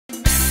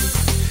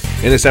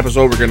In this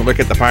episode, we're going to look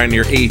at the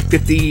Pioneer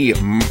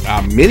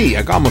A-50 mini,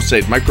 I almost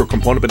said micro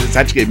component, but it's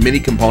actually a mini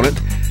component,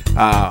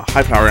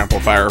 high power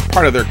amplifier,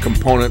 part of their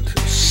component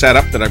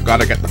setup that I've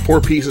got. I got the 4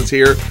 pieces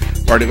here.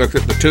 I've already looked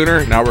at the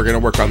tuner. Now we're going to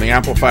work on the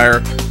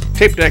amplifier.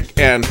 Tape deck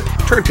and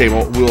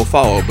turntable will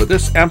follow, but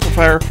this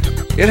amplifier,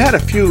 it had a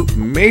few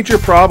major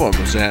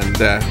problems, and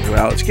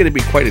well, it's going to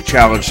be quite a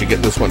challenge to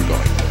get this one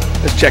going.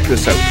 Let's check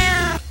this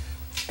out.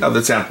 Now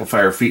this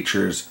amplifier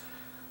features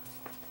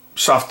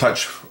soft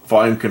touch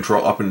volume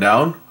control up and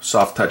down,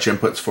 soft touch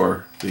inputs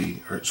for the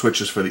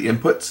switches for the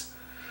inputs.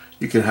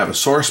 You can have a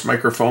source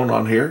microphone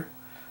on here.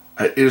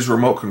 It is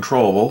remote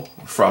controllable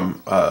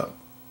from I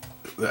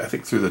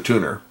think through the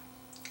tuner.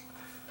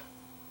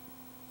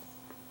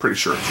 Pretty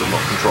sure it's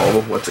remote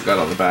controllable. What's it got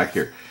on the back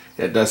here?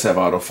 It does have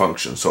auto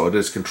function, so it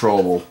is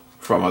controllable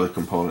from other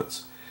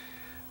components.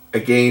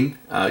 Again,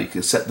 you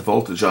can set the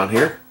voltage on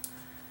here,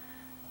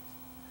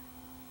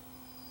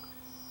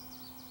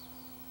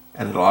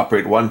 and it'll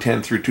operate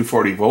 110 through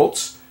 240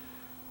 volts.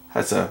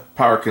 Has a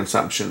power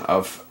consumption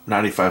of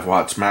 95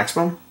 watts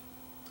maximum,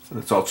 and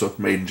it's also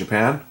made in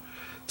Japan.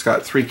 It's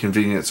got 3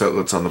 convenience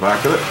outlets on the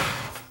back of it.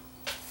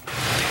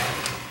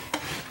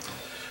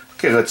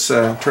 Okay, let's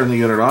turn the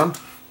unit on.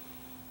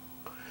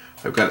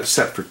 I've got it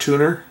set for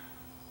tuner,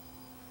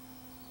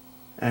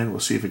 and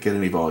we'll see if we get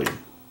any volume.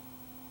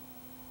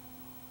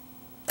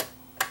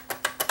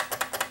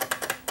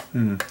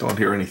 Don't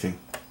hear anything.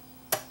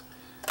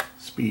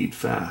 Speed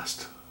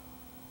fast.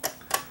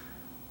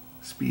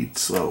 Speed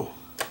slow.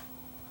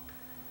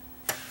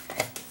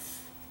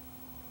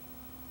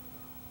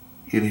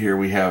 In here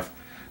we have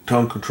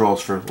tone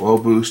controls for low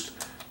boost,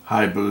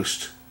 high low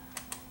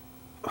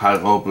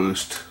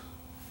boost,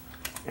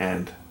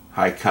 and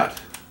high cut.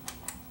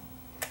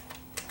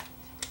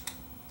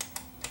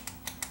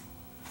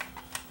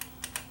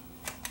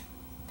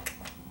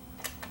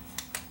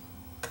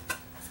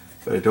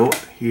 But I don't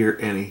hear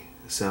any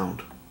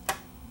sound.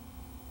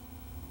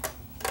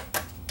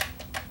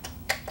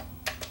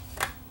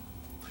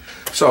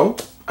 So,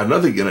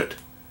 another unit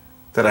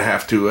that I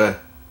have to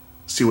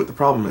see what the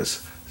problem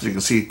is. As you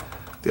can see,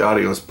 the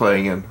audio is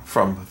playing in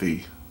from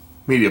the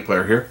media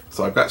player here.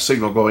 So I've got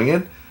signal going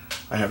in,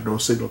 I have no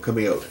signal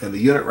coming out. And the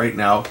unit right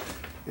now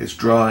is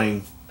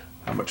drawing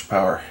how much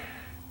power?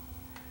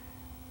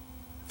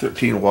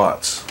 13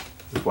 watts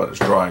is what it's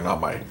drawing on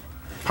my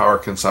power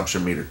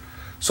consumption meter.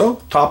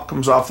 So, top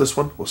comes off this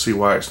one. We'll see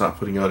why it's not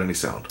putting out any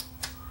sound.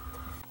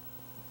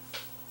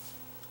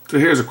 So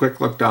here's a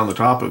quick look down the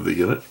top of the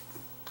unit.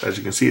 As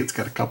you can see, it's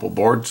got a couple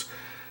boards.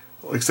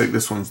 It looks like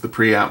this one's the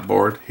preamp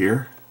board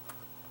here,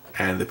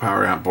 and the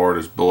power amp board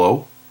is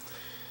below.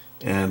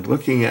 And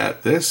looking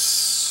at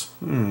this,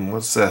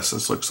 what's this?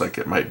 This looks like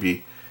it might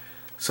be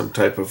some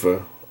type of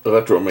a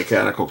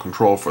electromechanical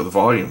control for the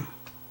volume.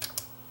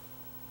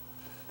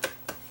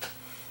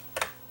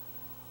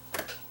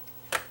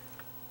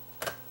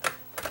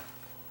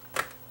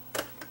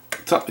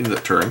 Something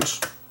that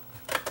turns.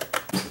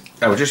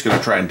 I was just going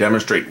to try and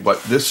demonstrate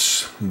what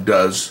this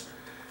does,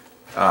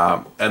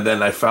 and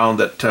then I found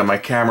that my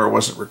camera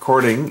wasn't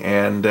recording,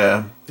 and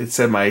it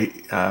said my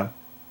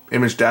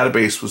image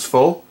database was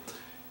full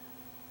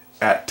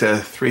at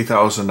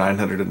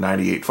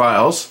 3,998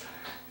 files.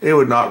 It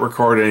would not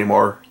record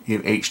anymore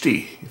in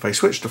HD. If I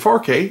switched to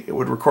 4K, it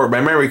would record.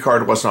 My memory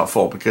card was not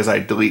full because I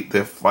delete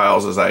the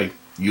files as I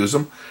use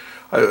them.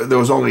 There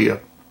was only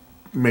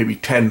maybe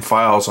 10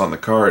 files on the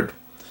card,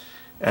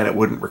 and it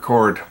wouldn't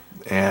record.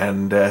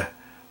 And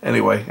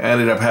anyway, I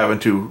ended up having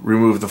to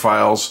remove the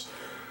files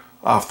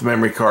off the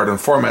memory card and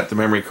format the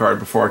memory card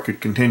before I could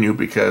continue,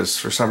 because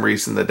for some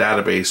reason the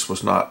database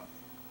was not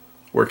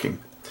working.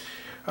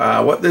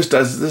 What this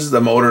does, this is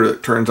the motor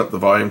that turns up the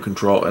volume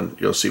control, and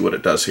you'll see what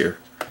it does here.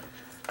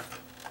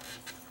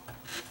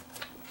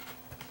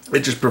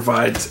 It just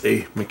provides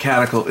a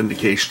mechanical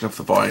indication of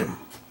the volume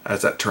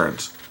as that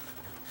turns.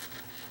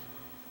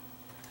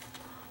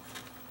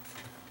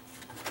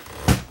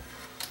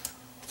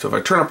 So if I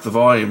turn up the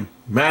volume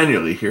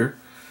manually here,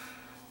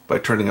 by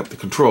turning up the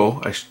control,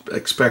 I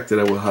expect that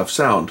I will have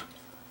sound,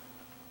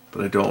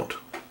 but I don't.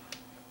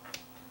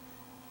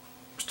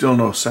 Still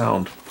no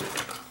sound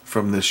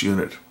from this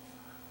unit,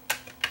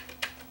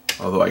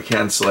 although I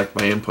can select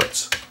my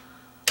inputs,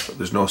 but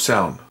there's no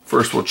sound.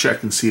 First we'll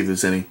check and see if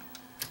there's any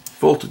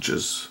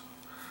voltages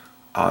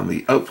on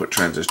the output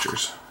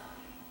transistors.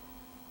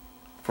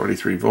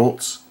 43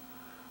 volts,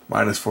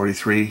 minus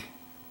 43,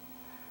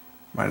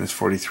 minus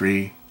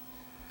 43,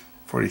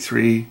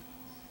 43,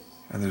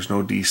 and there's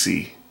no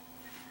DC.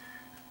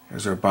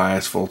 There's our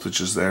bias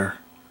voltages there.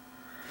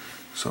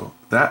 So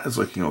that is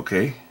looking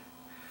okay.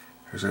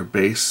 There's our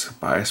base,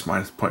 bias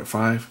minus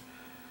 0.5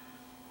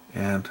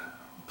 and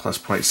plus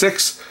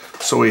 0.6.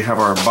 So we have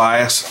our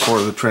bias for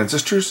the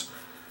transistors.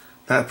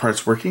 That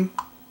part's working.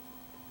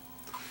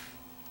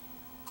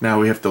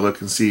 Now we have to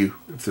look and see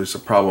if there's a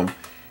problem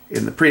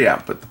in the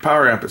preamp, but the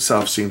power amp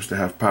itself seems to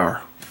have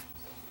power.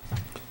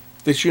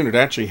 This unit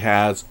actually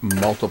has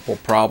multiple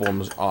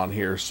problems on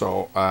here,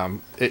 so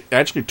it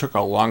actually took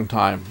a long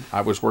time.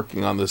 I was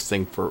working on this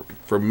thing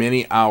for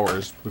many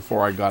hours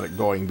before I got it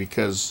going,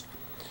 because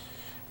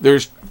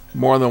there's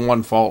more than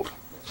one fault,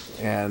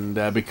 and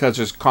because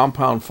there's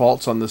compound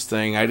faults on this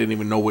thing, I didn't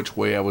even know which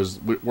way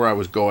where I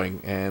was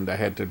going, and I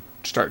had to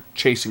start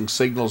chasing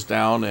signals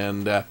down,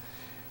 and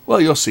well,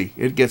 you'll see,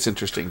 it gets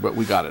interesting, but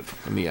we got it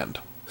in the end.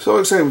 So it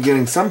looks like we're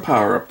getting some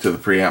power up to the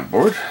preamp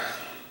board.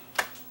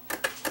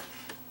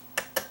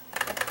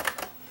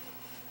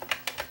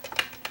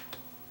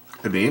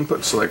 And the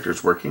input selector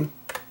is working.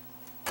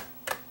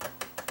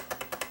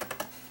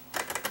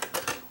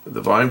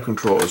 The volume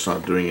control is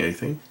not doing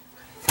anything.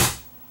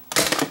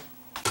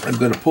 I'm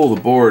going to pull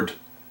the board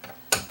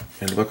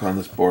and look on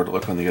this board,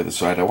 look on the other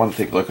side. I want to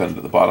take a look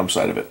under the bottom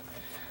side of it.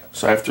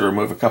 So I have to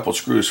remove a couple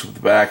screws from the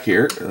back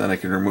here, and then I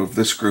can remove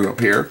this screw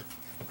up here.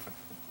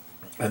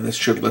 And this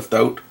should lift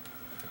out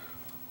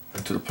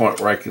to the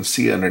point where I can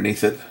see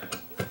underneath it.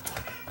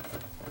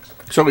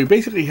 So we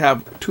basically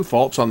have two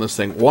faults on this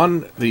thing.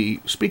 One, the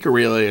speaker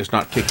relay is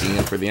not kicking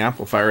in for the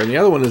amplifier, and the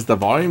other one is the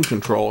volume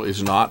control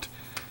is not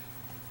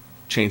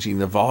changing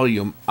the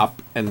volume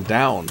up and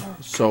down.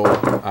 So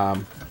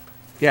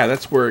yeah,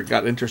 that's where it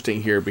got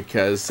interesting here,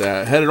 because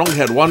had it only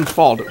had one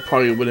fault, it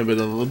probably would have been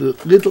a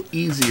little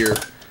easier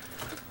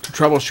to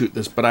troubleshoot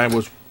this, but I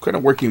was kind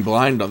of working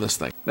blind on this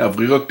thing. Now if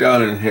we look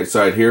down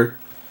inside here,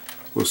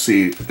 we'll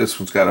see this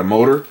one's got a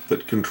motor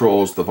that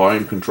controls the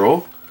volume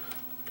control.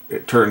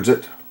 It turns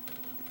it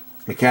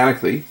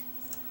mechanically,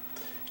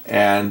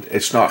 and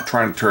it's not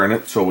trying to turn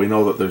it, so we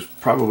know that there's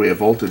probably a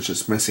voltage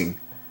that's missing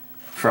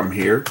from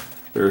here.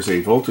 There's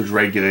a voltage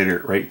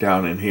regulator right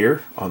down in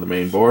here on the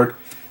main board,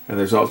 and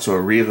there's also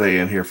a relay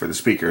in here for the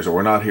speakers, so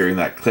we're not hearing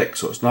that click,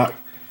 so it's not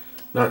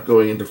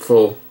going into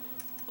full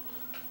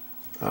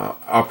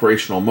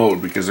operational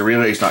mode because the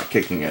relay is not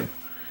kicking in,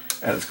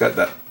 and it's got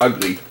that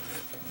ugly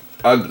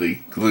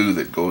glue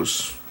that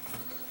goes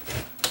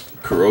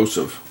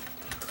corrosive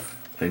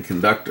and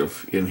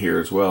conductive in here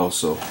as well.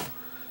 So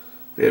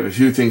we have a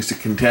few things to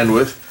contend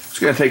with.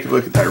 Just going to take a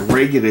look at that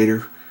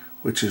regulator,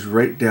 which is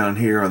right down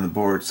here on the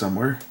board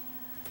somewhere.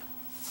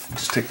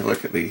 Just take a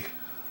look at the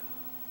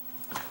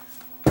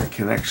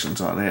connections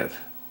on it.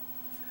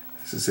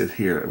 This is it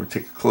here. Let me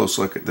take a close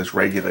look at this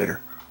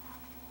regulator.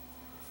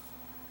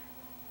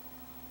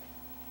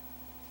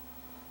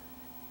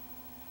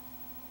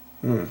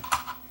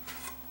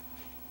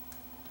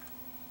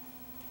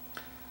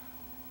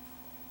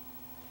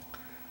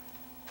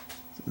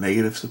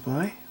 Negative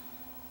supply.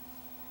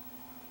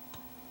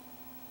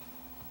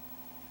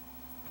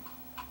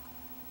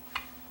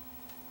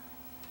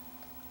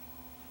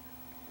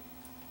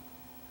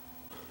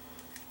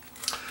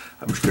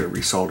 I'm just going to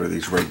resolder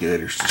these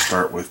regulators to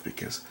start with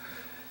because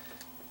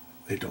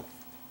they don't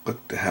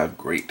look to have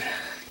great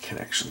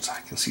connections.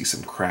 I can see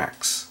some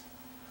cracks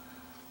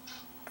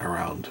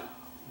around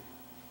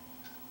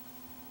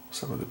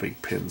some of the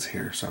big pins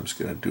here, so I'm just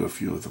going to do a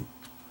few of them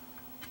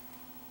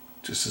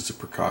just as a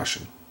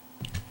precaution.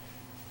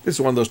 This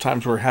is one of those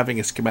times where having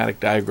a schematic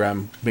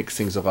diagram makes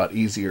things a lot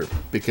easier,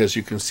 because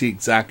you can see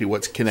exactly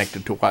what's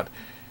connected to what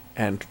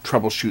and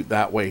troubleshoot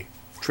that way,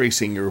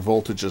 tracing your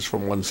voltages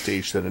from one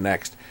stage to the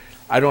next.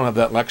 I don't have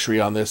that luxury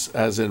on this,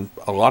 as in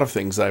a lot of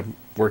things I'm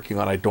working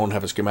on I don't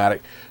have a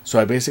schematic, so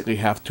I basically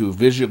have to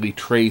visually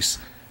trace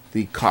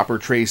the copper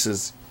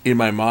traces in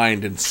my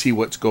mind and see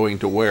what's going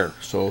to where.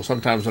 So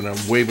sometimes when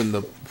I'm waving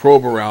the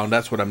probe around,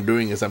 that's what I'm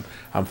doing, is I'm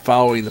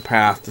following the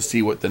path to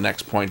see what the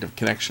next point of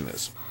connection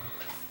is.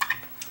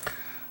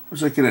 I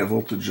was looking at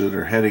voltages that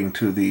are heading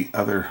to the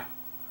other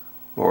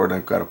board.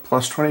 I've got a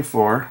plus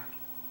 24,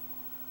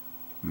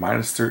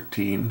 minus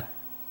 13,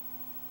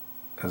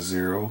 a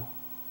 0,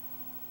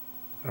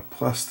 and a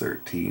plus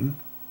 13.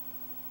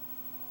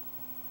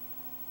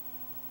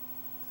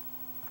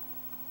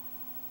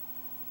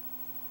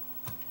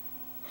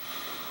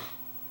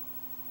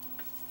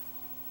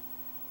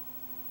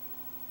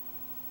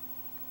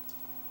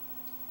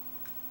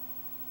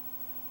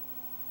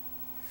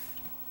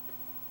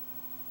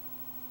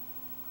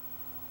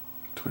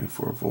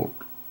 .24 volt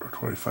or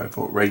 25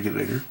 volt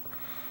regulator.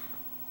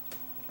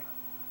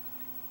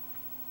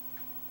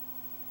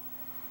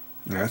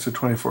 That's a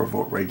 24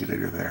 volt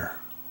regulator there.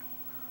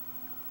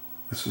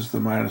 This is the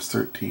minus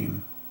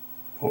 13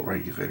 volt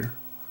regulator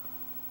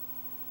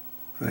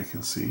that I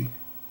can see.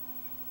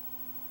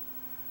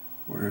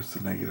 Where's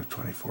the negative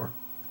 24?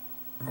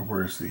 Or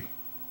where's the...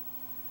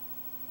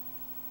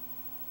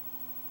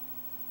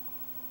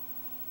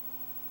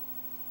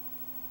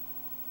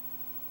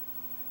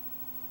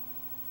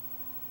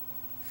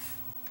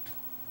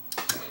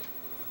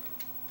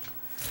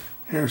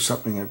 Here's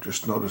something I've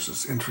just noticed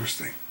is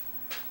interesting.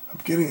 I'm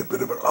getting a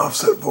bit of an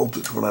offset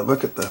voltage when I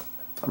look at the...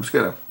 I'm just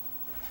going to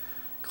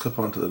clip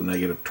onto the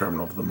negative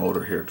terminal of the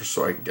motor here just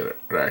so I can get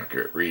an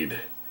accurate read.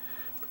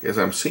 Because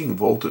I'm seeing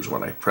voltage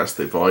when I press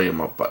the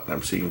volume up button.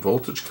 I'm seeing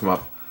voltage come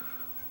up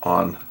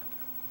on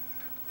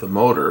the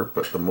motor,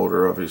 but the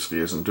motor obviously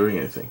isn't doing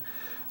anything.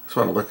 I just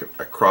want to look at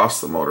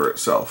across the motor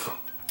itself.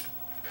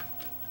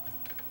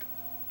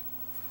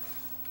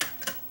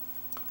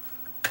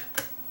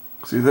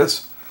 See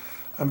this?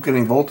 I'm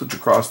getting voltage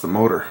across the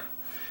motor.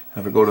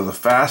 And if I go to the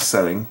fast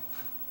setting,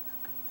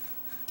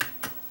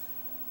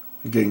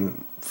 I'm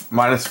getting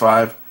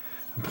 -5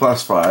 and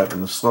 +5,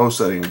 and the slow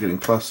setting I'm getting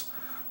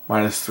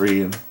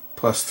 +3 and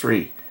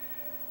 +3.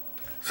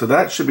 So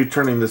that should be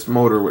turning this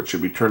motor, which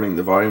should be turning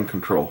the volume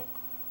control.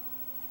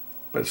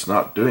 But it's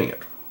not doing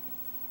it.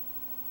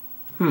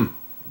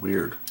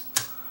 Weird.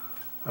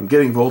 I'm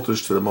getting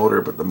voltage to the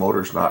motor, but the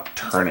motor's not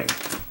turning.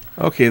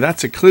 Okay,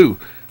 that's a clue.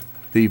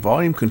 The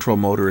volume control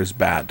motor is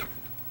bad.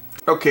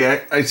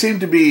 Okay, I seem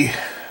to be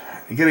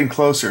getting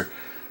closer.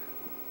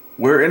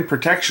 We're in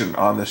protection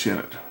on this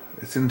unit.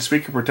 It's in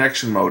speaker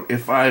protection mode.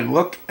 If I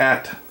look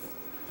at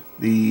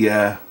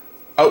the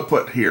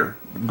output here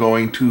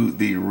going to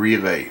the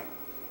relay,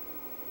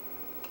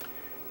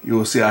 you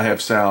will see I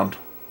have sound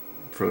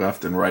for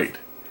left and right.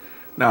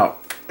 Now,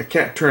 I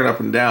can't turn up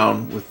and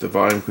down with the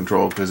volume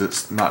control because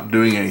it's not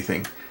doing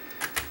anything.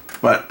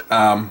 But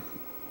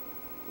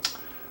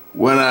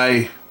when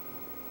I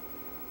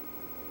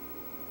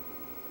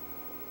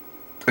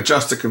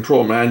adjust the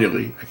control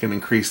manually, I can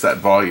increase that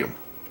volume.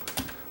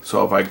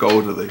 So if I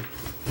go to the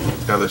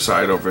other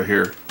side over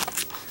here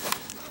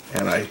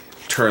and I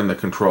turn the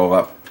control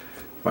up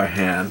by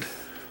hand,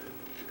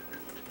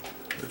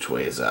 which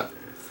way is up?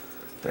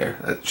 There,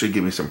 that should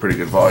give me some pretty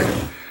good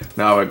volume.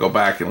 Now if I go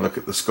back and look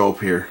at the scope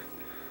here,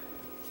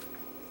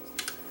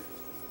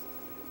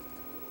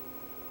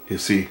 you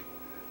see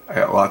I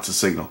got lots of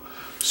signal.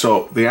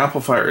 So the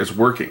amplifier is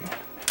working.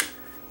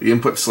 The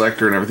input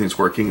selector and everything's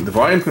working. The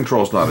volume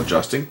control is not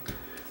adjusting.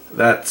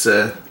 That's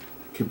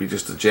could be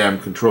just a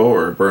jammed control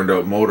or a burned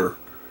out motor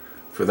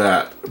for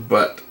that.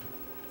 But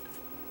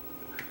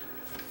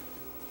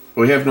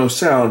we have no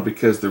sound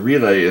because the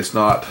relay is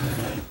not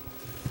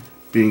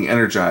being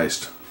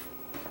energized.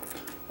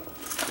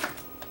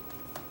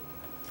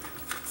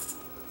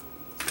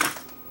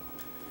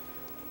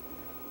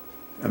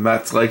 And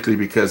that's likely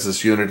because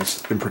this unit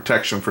is in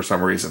protection for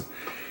some reason.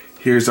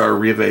 Here's our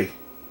relay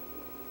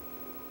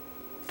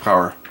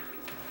power.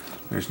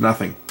 There's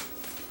nothing.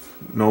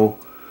 No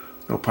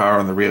power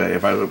on the relay.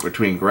 If I look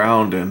between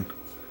ground and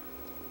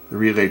the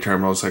relay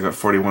terminals, I got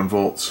 41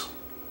 volts.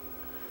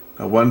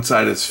 Now one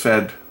side is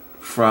fed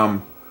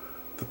from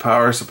the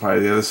power supply,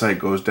 the other side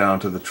goes down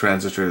to the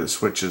transistor that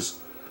switches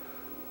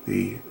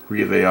the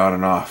relay on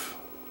and off.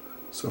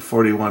 So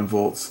 41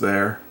 volts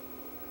there.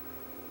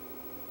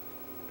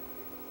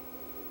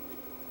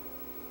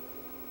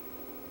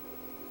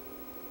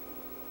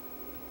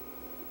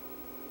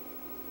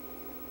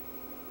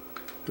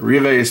 The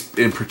relay is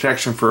in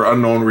protection for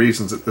unknown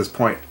reasons at this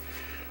point.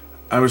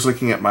 I was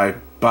looking at my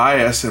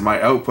bias and my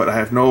output. I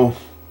have no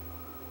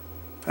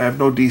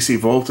DC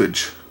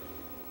voltage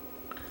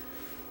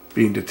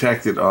being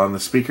detected on the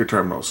speaker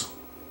terminals.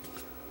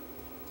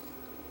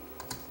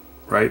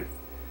 Right?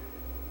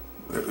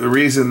 The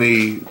reason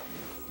the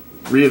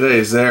relay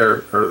is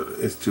there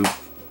is to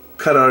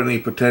cut out any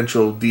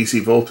potential DC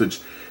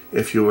voltage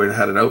if you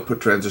had an output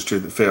transistor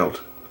that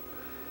failed.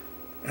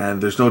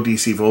 And there's no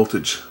DC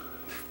voltage,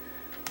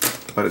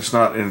 but it's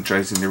not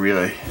energizing the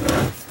relay.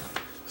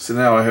 So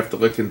now I have to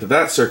look into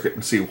that circuit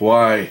and see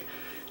why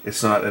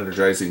it's not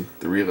energizing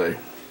the relay.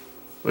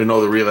 We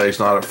know the relay is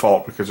not at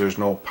fault because there's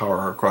no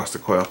power across the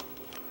coil.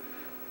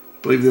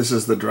 I believe this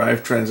is the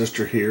drive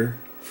transistor here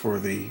for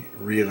the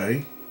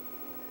relay.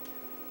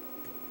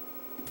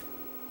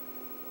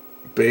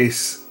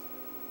 Base,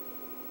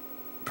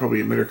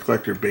 probably emitter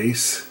collector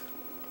base,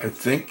 I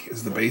think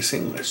is the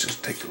basing. Let's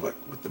just take a look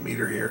with the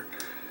meter here.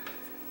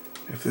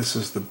 If this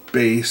is the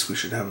base, we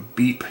should have a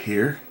beep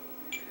here,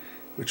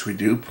 which we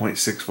do,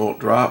 0.6 volt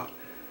drop,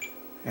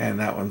 and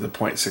that one's a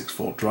 0.6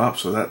 volt drop,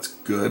 so that's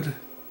good.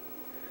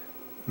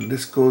 And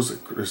this goes,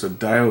 there's a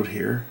diode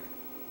here,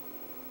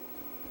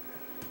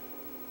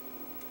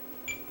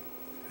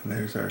 and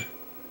there's our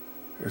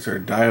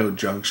diode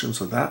junction,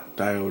 so that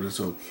diode is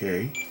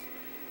okay.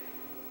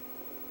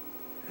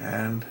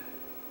 And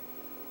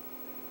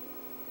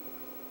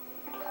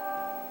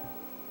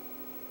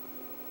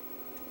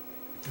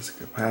there's a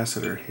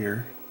capacitor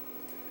here.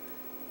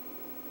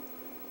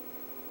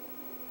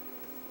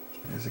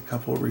 There's a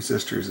couple of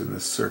resistors in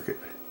this circuit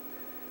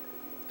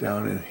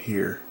down in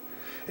here.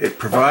 It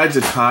provides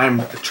a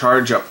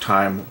charge up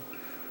time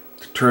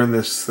to turn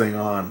this thing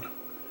on.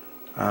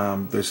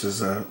 This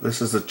is a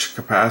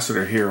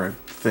capacitor here, I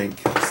think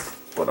is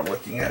what I'm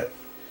looking at.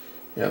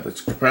 Yeah, there's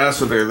a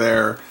capacitor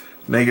there,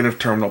 negative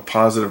terminal,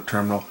 positive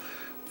terminal.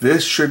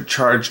 This should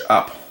charge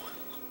up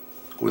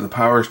when the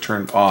power is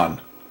turned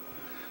on.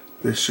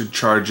 This should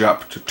charge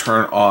up to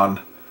turn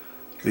on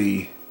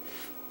the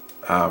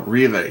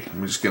relay.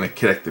 I'm just going to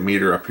connect the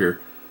meter up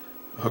here,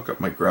 hook up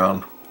my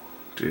ground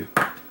to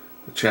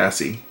the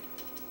chassis.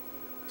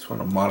 Just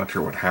want to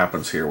monitor what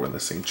happens here when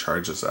this thing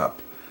charges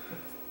up.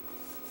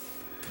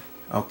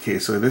 Okay,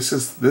 so this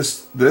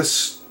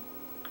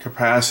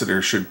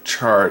capacitor should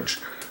charge.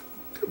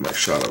 Get my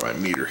shot of my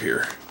meter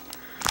here.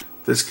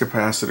 This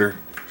capacitor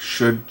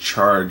should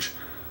charge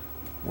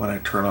when I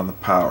turn on the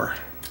power.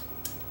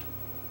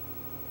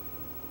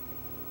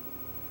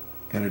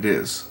 And it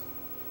is.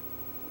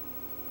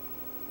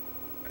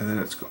 and then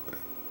it's going.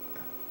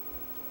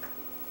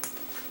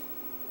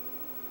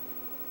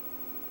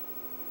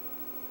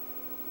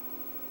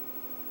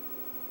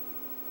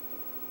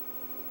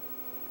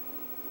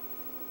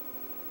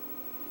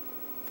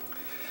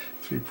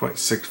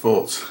 3.6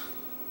 volts.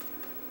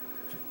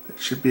 It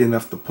should be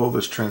enough to pull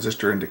this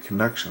transistor into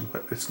conduction,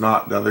 but it's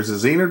not. Now there's a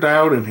Zener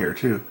diode in here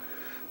too.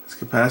 This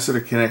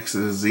capacitor connects to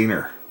the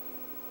Zener.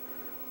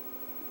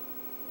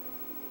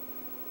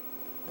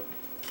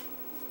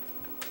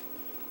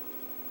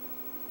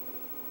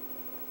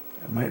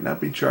 It might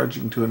not be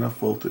charging to enough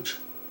voltage.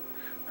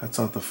 That's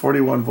not the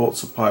 41 volt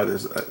supply.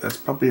 That's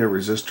probably a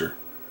resistor.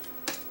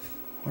 I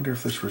wonder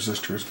if this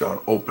resistor has gone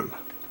open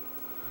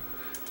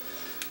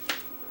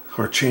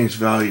or changed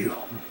value.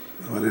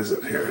 What is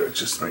it here? Let's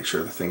just make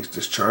sure the thing's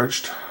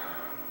discharged.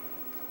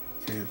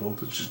 Okay,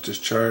 voltage is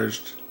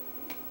discharged.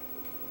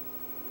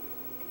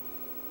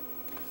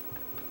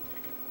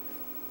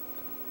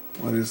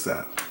 What is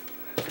that?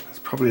 That's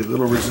probably a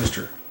little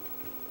resistor.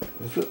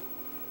 Is it?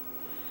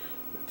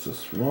 It's a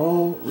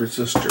small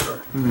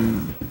resistor.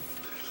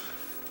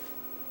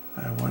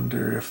 I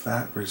wonder if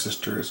that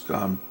resistor has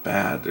gone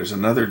bad. There's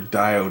another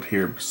diode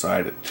here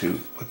beside it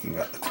too, looking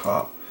at the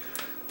top.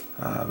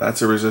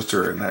 That's a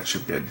resistor, and that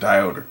should be a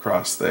diode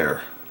across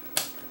there.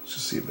 Let's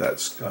just see if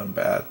that's gone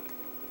bad.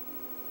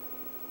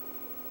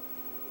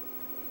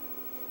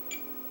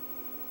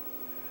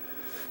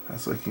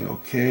 That's looking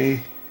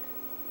okay.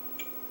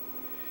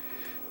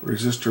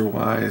 Resistor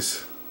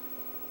wise,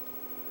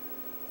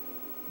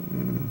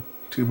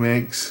 2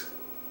 megs.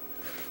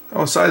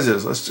 Oh, what size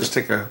is? Let's just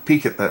take a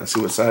peek at that and see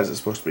what size it's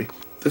supposed to be.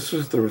 This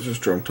is the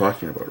resistor I'm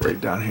talking about,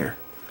 right down here.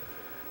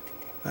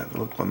 That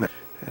little one there.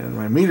 And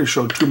my meter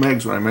showed 2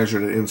 megs when I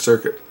measured it in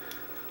circuit.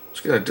 I'm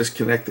just going to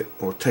disconnect it.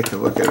 We'll take a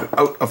look at it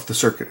out of the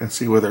circuit and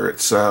see whether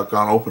it's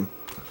gone open.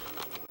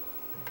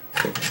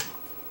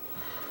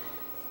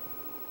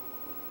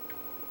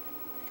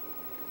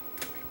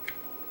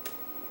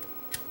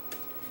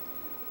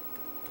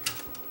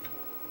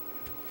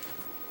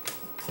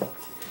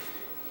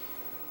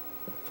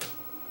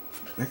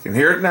 I can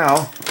hear it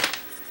now.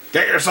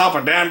 Get yourself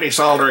a damn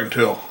desoldering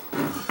tool.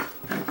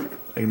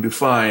 I can do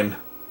fine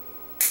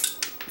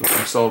with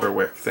my solder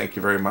wick. Thank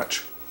you very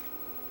much.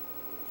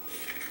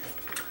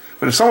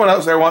 But if someone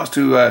else there wants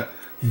to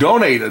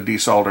donate a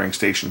desoldering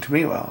station to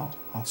me, well,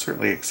 I'll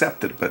certainly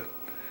accept it. But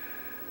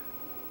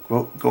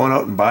going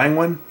out and buying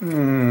one,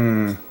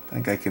 I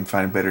think I can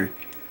find better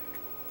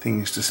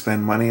things to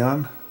spend money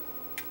on.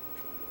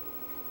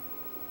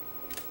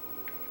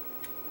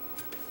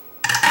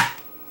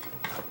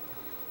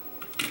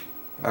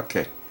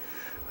 Okay,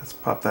 let's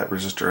pop that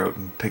resistor out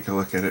and take a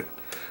look at it.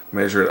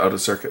 Measure it out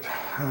of circuit.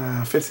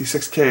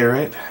 56K,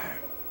 right?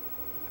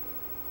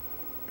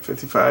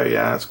 55,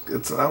 yeah,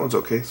 that one's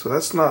okay. So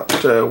that's not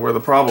where the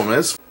problem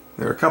is.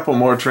 There are a couple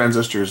more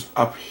transistors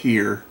up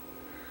here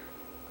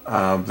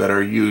that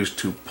are used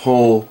to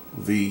pull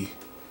the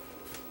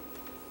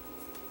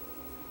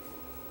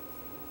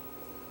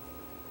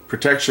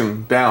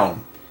protection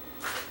down.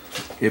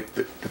 It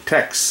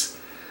detects.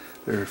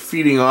 They're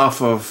feeding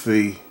off of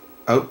the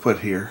output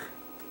here.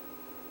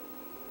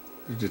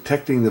 They're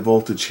detecting the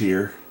voltage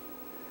here,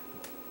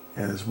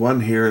 and there's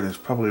one here, and there's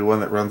probably one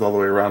that runs all the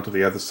way around to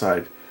the other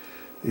side.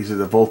 These are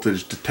the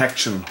voltage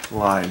detection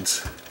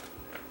lines,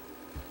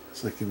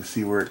 so I can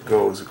see where it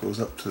goes. It goes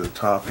up to the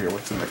top here.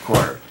 What's in the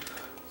corner?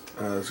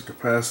 There's a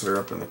capacitor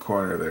up in the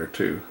corner there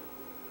too.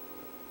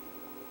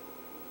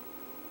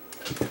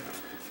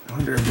 I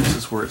wonder if this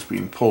is where it's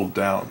being pulled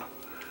down.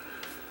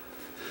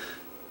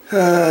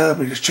 Let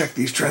me just check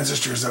these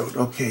transistors out.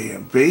 Okay,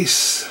 and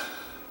base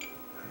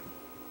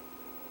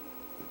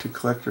to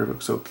collector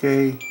looks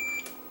okay.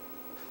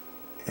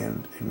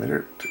 And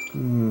emitter.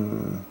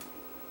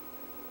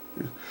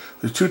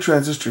 There's 2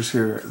 transistors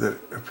here that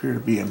appear to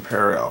be in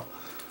parallel.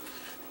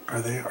 Are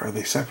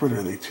they separate or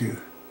are they 2?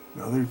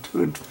 No, they're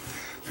 2.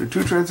 There are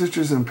 2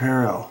 transistors in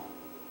parallel.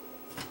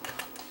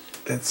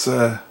 It's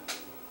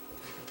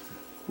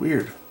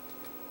weird.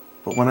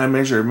 But when I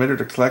measure emitter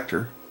to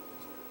collector,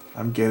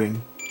 I'm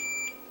getting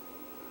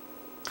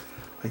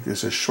like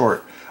this is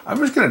short. I'm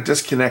just going to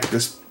disconnect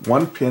this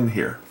one pin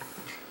here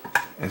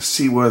and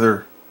see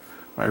whether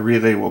my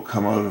relay will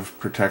come out of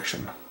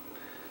protection.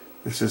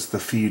 This is the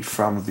feed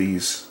from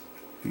these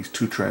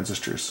 2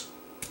 transistors.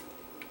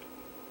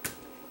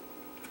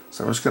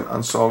 So I'm just going to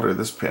unsolder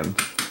this pin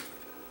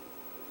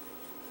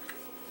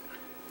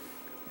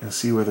and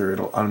see whether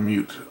it'll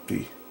unmute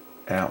the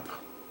amp.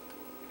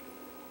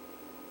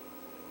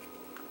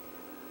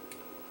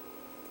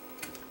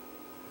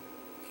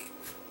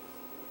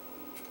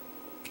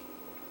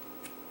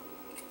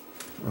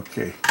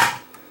 Okay,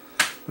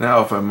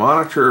 now if I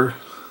monitor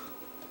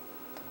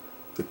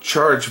the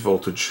charge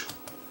voltage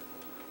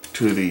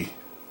to the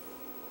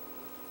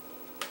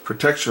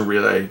protection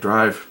relay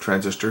drive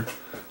transistor,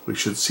 we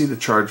should see the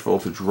charge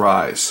voltage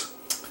rise.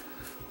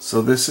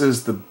 So this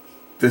is that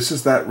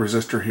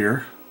resistor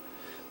here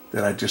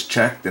that I just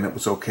checked and it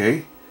was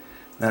okay.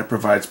 That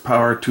provides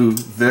power to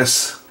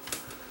this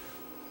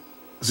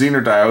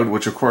Zener diode,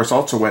 which of course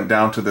also went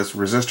down to this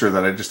resistor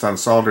that I just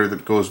unsoldered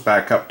that goes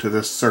back up to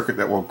this circuit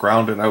that will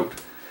ground it out.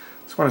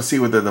 Just want to see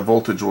whether the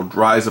voltage will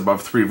rise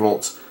above 3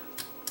 volts.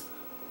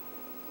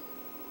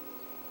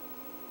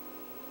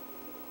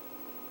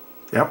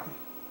 Yep,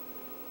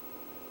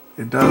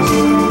 it does.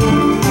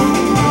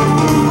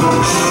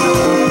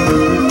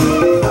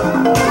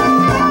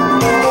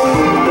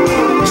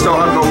 Still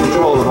have no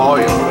control of the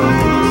volume.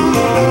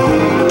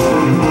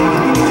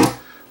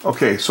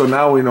 Okay, so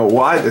now we know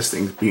why this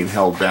thing's being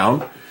held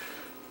down.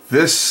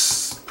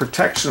 This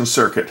protection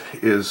circuit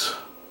is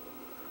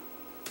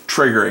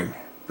triggering.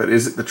 But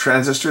is it the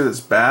transistor that's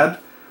bad?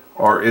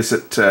 Or is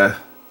it... oh,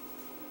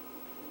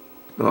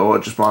 I'll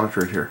just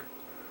monitor it here.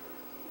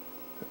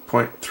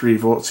 0.3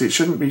 volts. See, it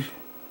shouldn't be...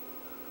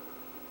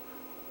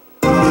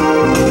 If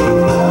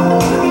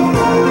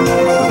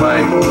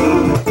I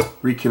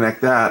reconnect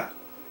that,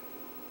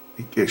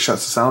 it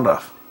shuts the sound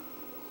off.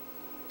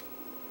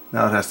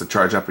 Now it has to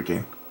charge up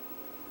again.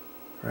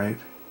 Right?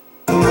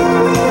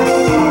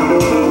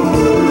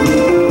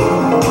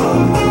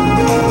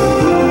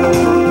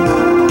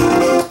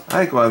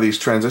 I think one of these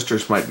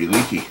transistors might be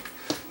leaky,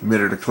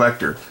 emitter to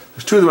collector.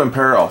 There's 2 of them in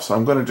parallel, so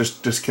I'm going to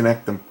just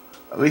disconnect them.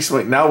 At least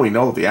now we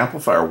know the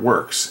amplifier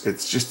works.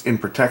 It's just in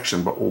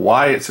protection, but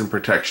why it's in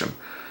protection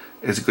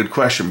is a good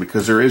question,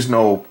 because there is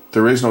no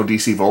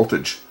DC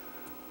voltage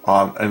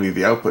on any of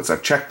the outputs.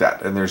 I've checked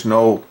that, and there's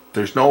no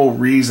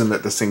reason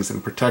that this thing's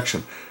in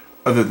protection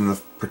other than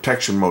the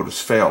protection mode has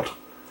failed.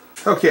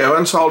 Okay, I've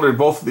unsoldered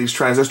both of these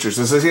transistors.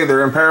 As I say,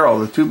 they're in parallel.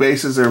 The 2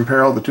 bases are in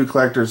parallel, the 2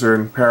 collectors are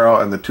in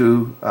parallel, and the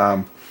 2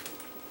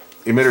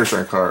 emitters are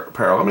in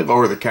parallel. Let me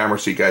lower the camera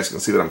so you guys can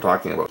see what I'm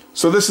talking about.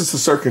 So this is the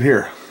circuit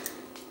here.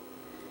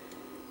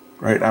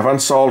 Right, I've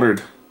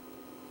unsoldered,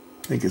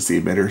 I think it's the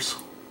emitters.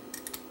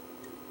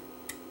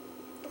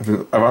 I've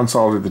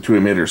unsoldered the 2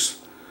 emitters.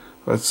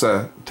 Let's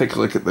take a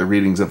look at the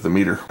readings of the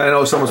meter. I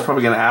know someone's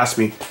probably going to ask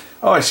me,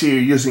 oh, I see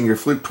you're using your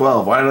Fluke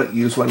 12. Why don't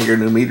you use one of your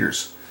new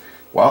meters?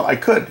 Well, I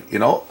could, you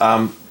know.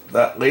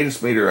 That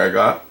latest meter I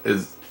got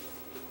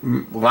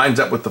lines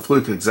up with the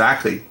Fluke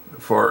exactly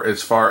for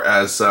as far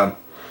as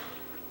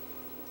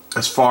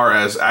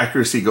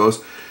accuracy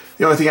goes.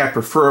 The only thing I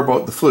prefer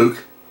about the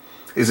Fluke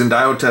is in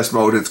diode test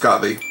mode, it's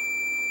got the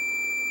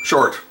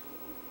short,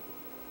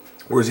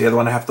 whereas the other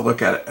one I have to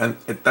look at it, and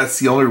that's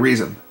the only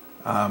reason.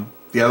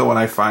 The other one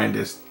I find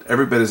is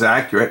every bit as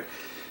accurate.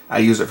 I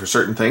use it for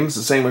certain things,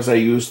 the same as I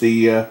use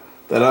that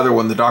other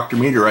one, the Dr.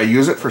 Meter. I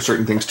use it for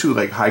certain things too,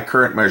 like high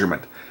current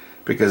measurement,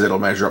 because it'll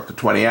measure up to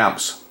 20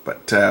 amps.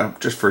 But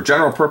just for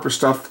general purpose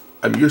stuff,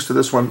 I'm used to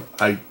this one.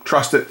 I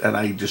trust it, and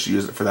I just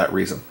use it for that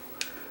reason.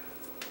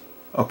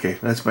 Okay,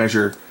 let's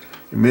measure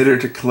emitter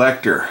to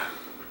collector.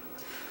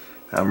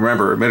 Now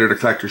remember, emitter to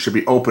collector should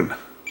be open.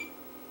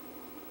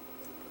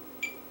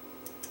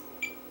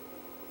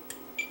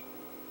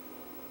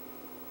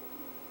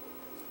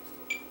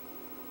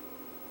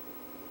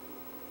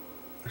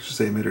 I should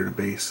say emitter to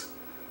base.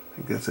 I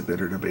think that's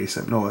emitter to base.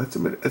 No, that's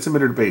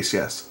emitter to base,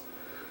 yes.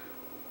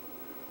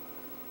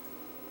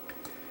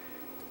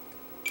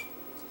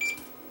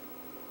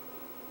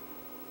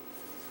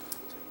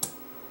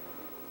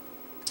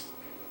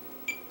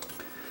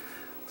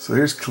 So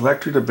here's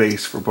collector to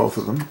base for both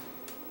of them.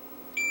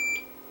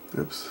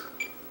 Oops.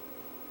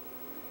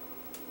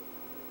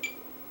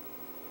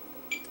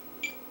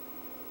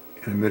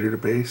 And emitter to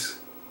base.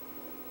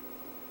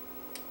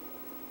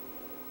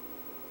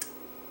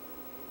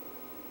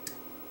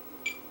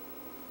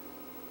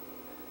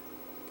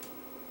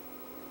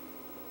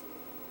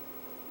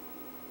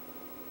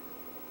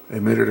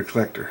 Emitter to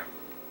collector.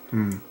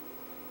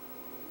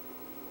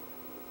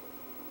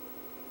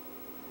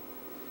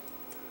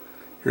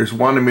 Here's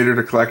one emitter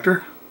to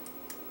collector.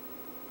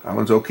 That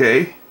one's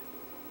okay.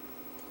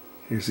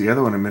 Here's the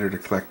other one, emitter to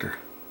collector.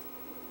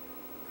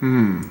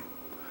 One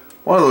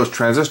of those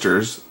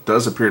transistors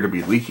does appear to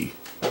be leaky.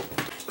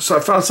 So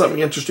I found something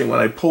interesting when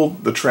I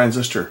pulled the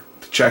transistor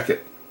to check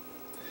it.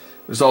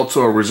 There's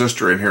also a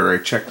resistor in here. I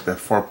checked the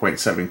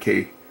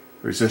 4.7K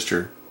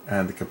resistor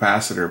and the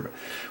capacitor. But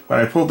when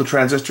I pulled the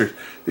transistors,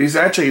 these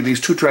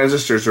 2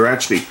 transistors are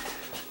actually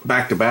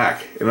back to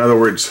back. In other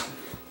words,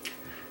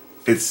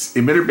 it's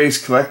emitter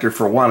base collector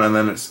for one, and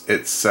then it's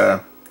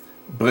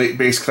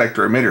base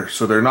collector emitter.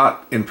 So they're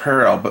not in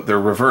parallel, but they're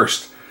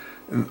reversed.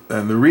 And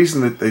the reason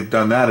that they've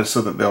done that is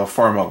so that they'll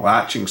form a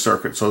latching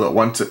circuit, so that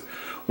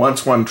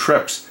once one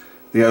trips,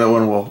 the other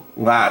one will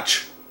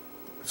latch,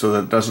 so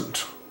that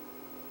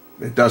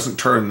it doesn't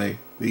turn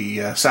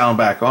the sound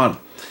back on.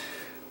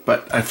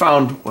 But I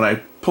found when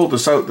I pulled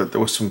this out that there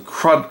was some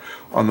crud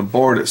on the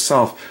board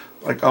itself,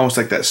 almost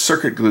like that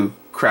circuit glue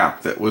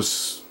crap that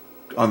was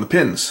on the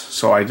pins.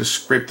 So I just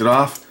scraped it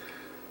off,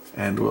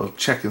 and we'll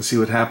check and see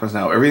what happens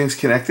now. Everything's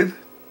connected.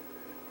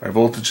 Our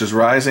voltage is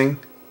rising,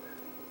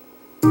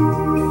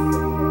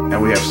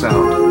 and we have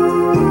sound.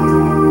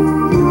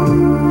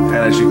 And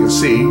as you can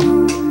see,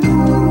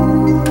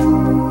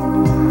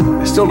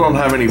 I still don't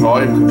have any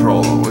volume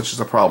control, which is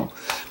a problem.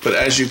 But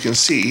as you can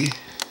see,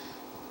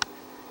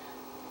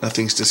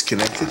 nothing's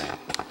disconnected.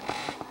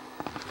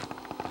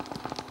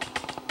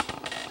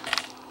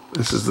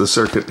 This is the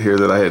circuit here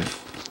that I had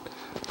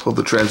pulled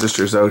the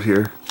transistors out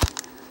here,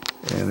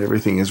 and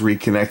everything is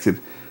reconnected,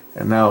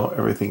 and now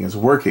everything is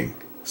working.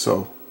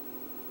 So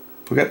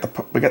we got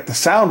the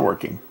sound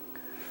working.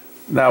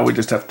 Now we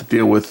just have to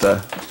deal with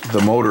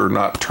the motor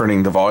not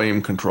turning the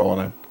volume control.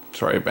 And I'm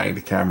sorry I banged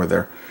the camera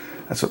there.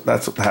 That's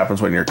what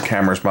happens when your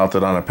camera's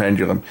mounted on a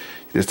pendulum.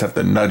 You just have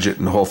to nudge it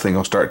and the whole thing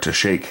will start to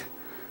shake.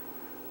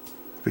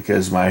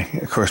 Because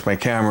of course my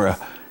camera,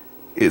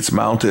 it's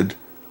mounted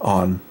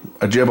on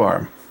a jib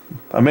arm,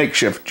 a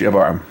makeshift jib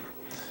arm.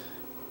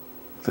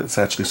 That's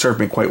actually served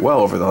me quite well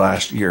over the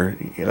last year.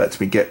 It lets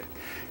me get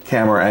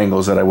camera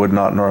angles that I would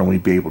not normally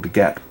be able to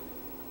get.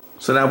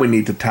 So now we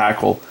need to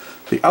tackle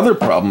the other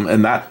problem,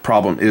 and that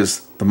problem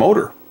is the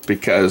motor.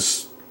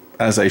 Because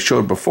as I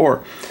showed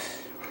before,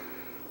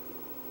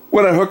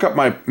 when I hook up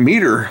my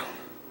meter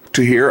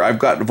to here, I've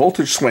got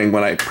voltage swing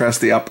when I press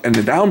the up and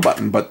the down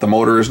button, but the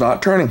motor is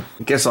not turning.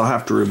 I guess I'll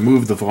have to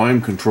remove the volume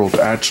control to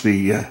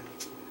actually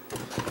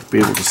be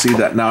able to see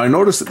that. Now I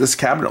notice that this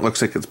cabinet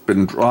looks like it's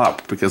been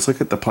dropped, because look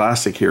at the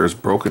plastic here is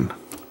broken.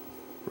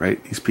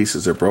 Right? These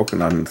pieces are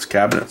broken on this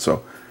cabinet.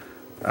 So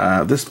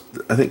I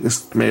think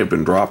this may have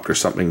been dropped or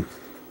something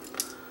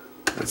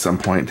at some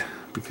point,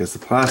 because the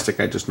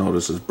plastic I just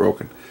noticed is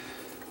broken.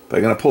 But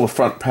I'm going to pull the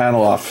front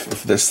panel off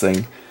of this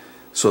thing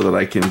so that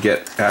I can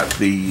get at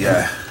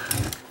the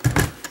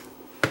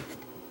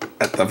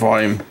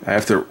volume. I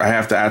have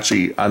to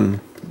actually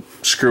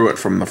unscrew it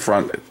from the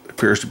front. It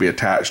appears to be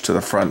attached to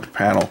the front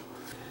panel.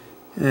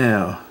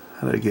 Now,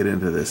 how do I get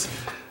into this?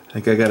 I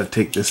think I got to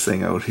take this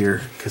thing out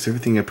here, because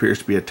everything appears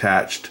to be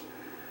attached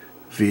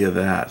via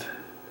that.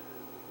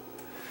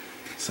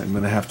 So I'm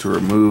going to have to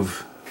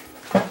remove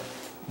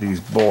these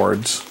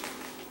boards.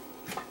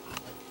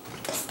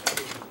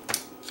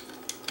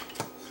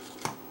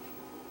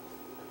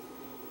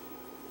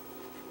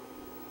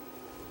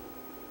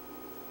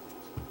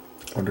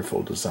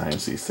 Wonderful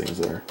designs these things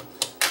are.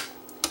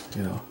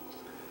 You know,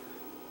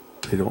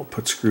 they don't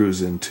put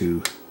screws in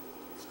to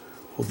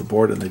hold the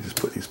board in, they just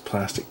put these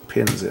plastic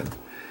pins in.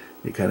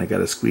 You kind of got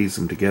to squeeze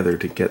them together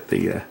to get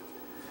the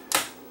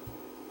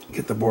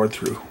board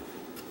through.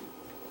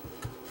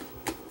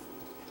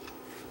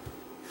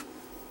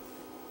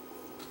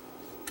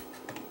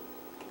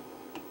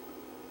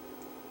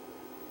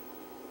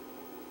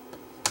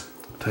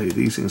 I'll tell you,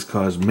 these things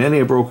cause many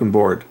a broken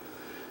board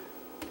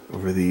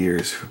over the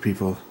years for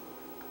people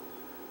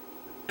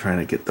trying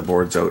to get the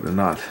boards out and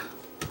not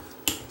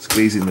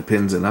squeezing the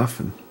pins enough,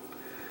 and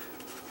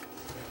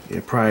you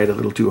pry it a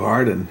little too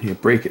hard and you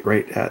break it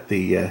right at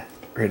the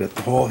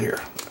hole here.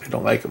 I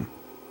don't like them.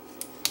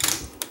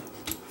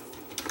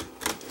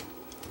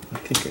 I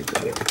think I've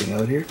got everything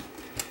out here.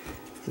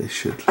 They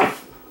should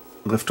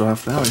lift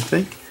off now, I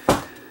think.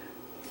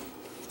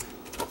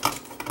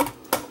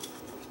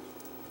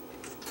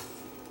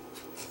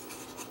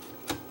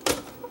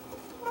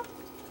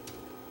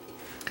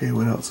 Okay,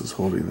 what else is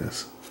holding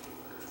this?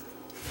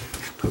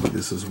 Probably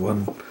this is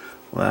one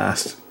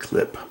last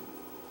clip.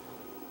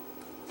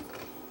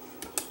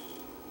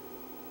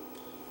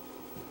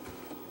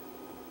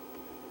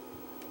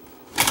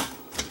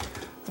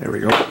 There we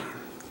go.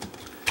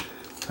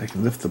 I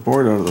can lift the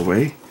board out of the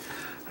way.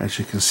 As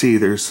you can see,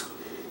 there's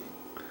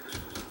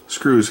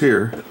screws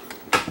here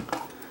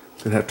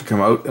that have to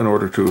come out in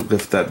order to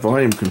lift that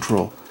volume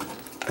control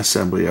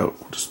assembly out.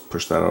 We'll just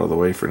push that out of the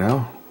way for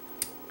now.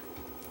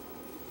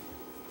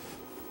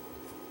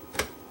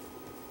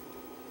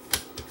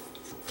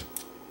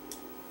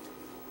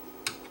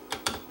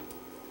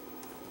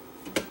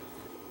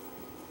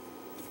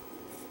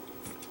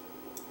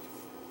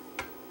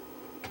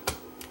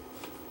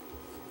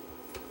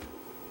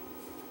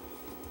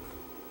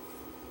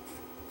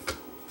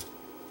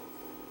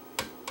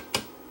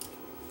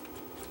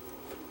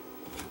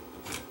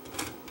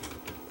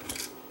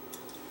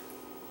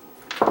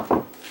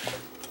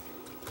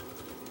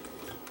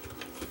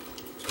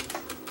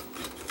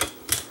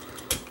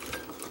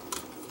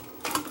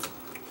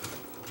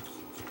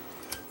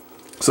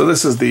 So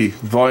this is the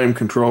volume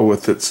control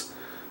with its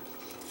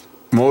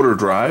motor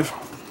drive.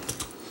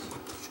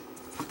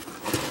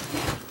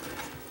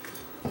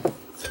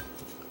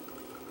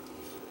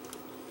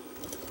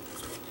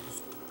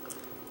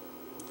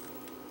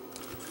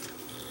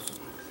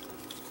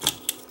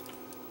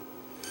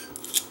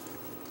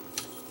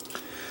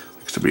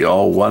 Looks to be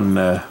all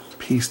one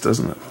piece,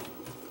 doesn't it?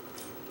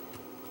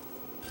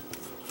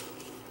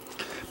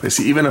 But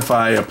see, even if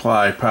I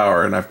apply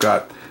power, and I've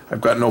got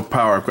no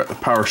power, I've got the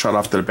power shut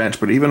off to the bench,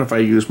 but even if I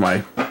use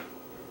my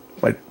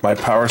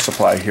power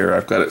supply here,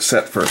 I've got it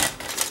set for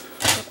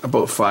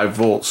about 5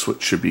 volts,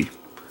 which should be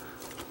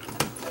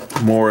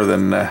more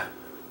than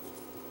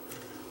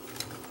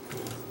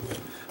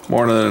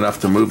enough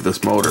to move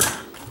this motor.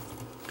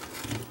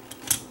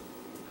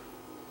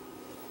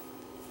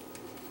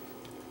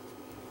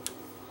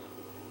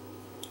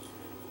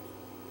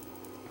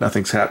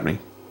 Nothing's happening.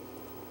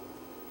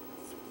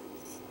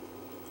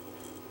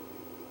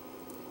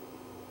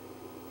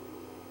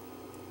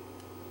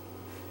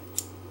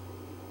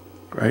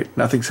 Right?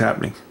 Nothing's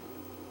happening.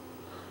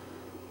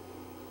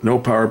 no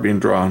power being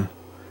drawn,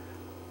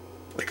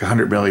 like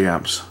 100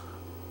 milliamps.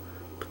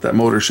 But that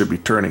motor should be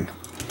turning.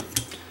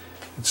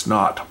 It's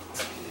not.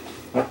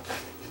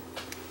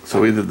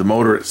 So either the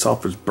motor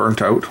itself is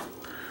burnt out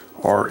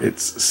or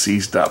it's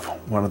seized up,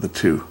 one of the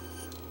two.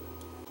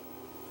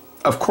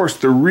 Of course,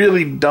 the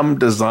really dumb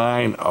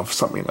design of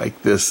something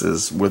like this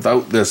is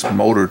without this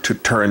motor to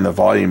turn the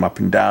volume up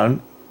and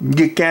down,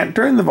 you can't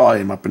turn the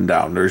volume up and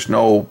down. There's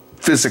no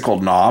physical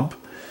knob.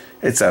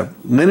 It's a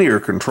linear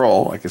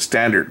control, like a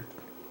standard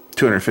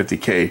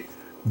 250K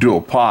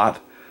dual pot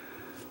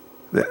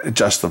that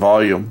adjusts the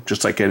volume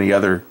just like any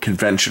other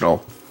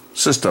conventional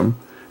system.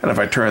 And if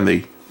I turn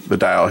the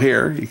dial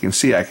here, you can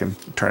see I can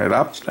turn it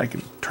up, I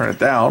can turn it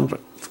down, but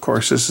of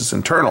course this is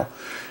internal.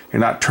 You're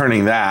not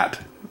turning that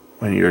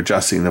when you're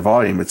adjusting the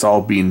volume. It's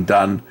all being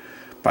done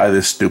by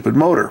this stupid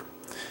motor.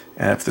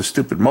 And if the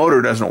stupid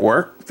motor doesn't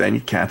work, then you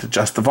can't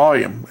adjust the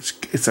volume.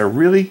 It's a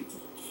really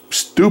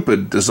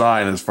stupid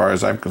design as far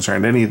as I'm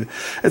concerned.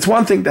 It's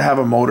one thing to have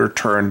a motor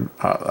turn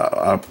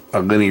a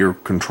linear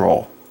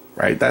control,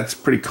 right? That's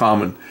pretty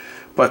common.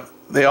 But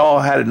they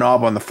all had a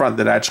knob on the front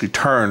that actually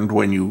turned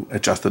when you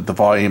adjusted the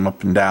volume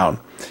up and down.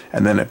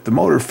 And then if the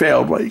motor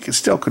failed, well, you could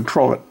still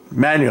control it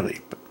manually,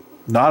 but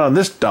not on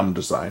this dumb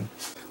design.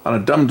 On a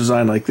dumb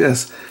design like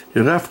this,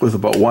 you're left with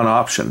about one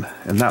option,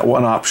 and that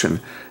one option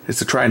is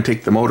to try and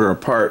take the motor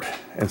apart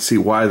and see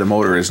why the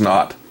motor is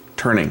not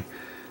turning.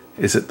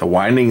 Is it the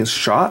winding is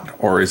shot,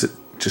 or is it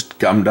just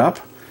gummed up?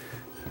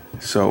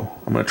 So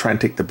I'm going to try and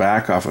take the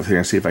back off of here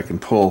and see if I can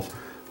pull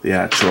the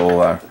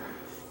actual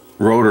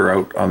rotor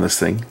out on this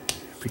thing,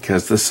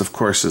 because this of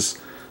course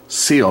is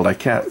sealed. I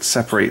can't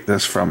separate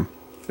this from,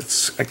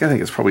 I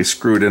think it's probably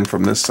screwed in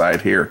from this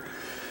side here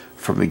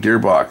from the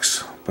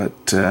gearbox,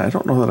 but I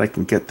don't know that I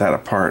can get that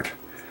apart.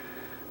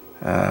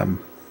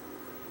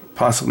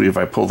 Possibly if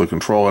I pull the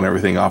control and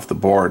everything off the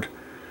board,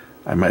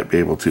 I might be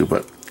able to,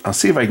 but I'll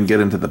see if I can get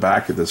into the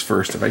back of this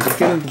first. If I can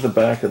get into the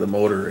back of the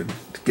motor and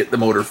get the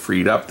motor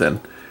freed up,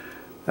 then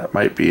that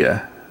might be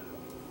a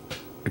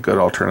good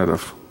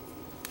alternative.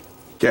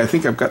 Okay, I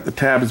think I've got the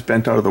tabs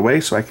bent out of the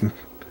way, so I can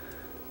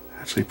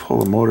actually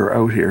pull the motor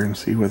out here and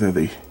see whether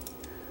the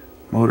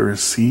motor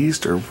is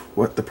seized or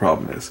what the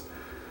problem is.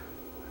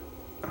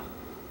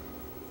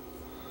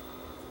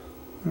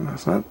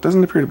 It's not,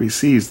 doesn't appear to be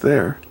seized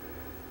there.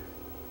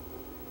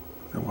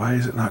 Then why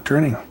is it not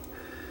turning?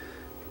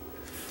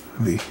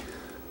 The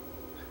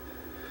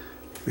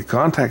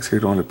contacts here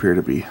don't appear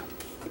to be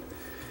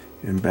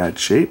in bad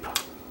shape.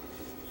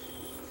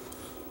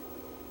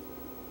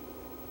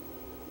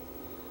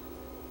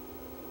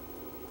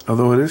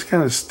 Although it is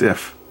kind of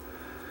stiff.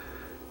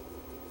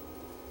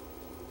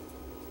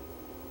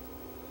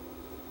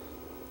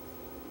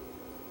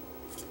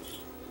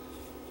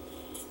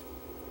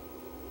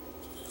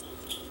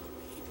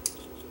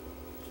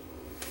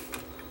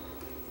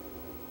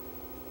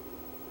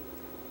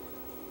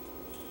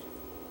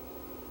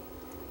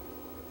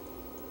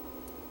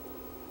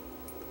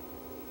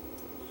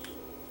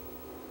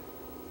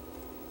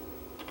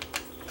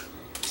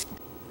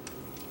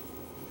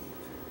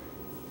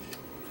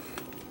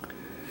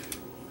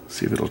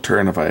 See if it'll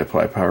turn if I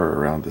apply power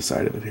around the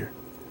side of it here.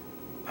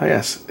 Oh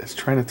yes, it's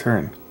trying to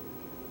turn.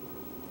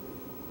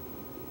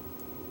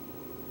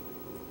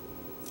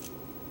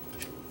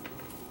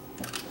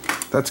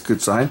 That's a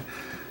good sign.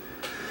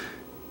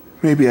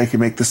 Maybe I can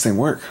make this thing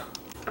work.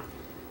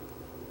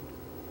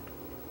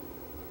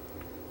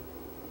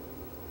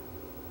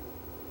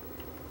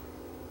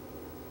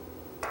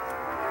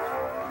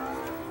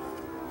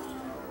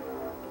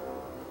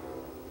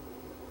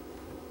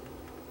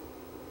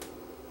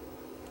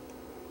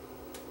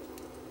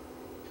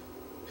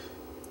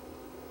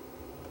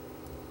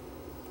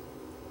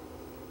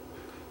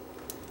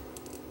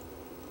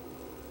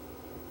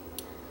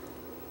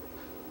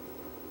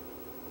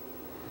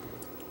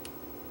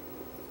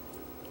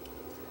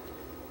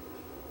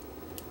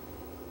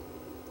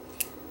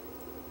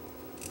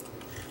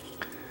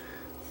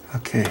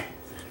 Okay,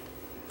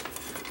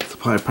 let's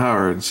apply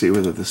power and see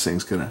whether this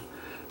thing's gonna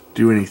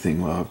do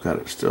anything while I've got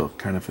it still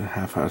kind of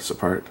half-house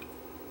apart.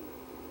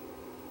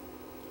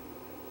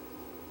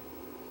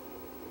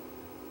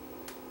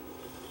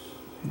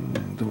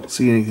 Don't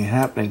see anything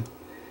happening.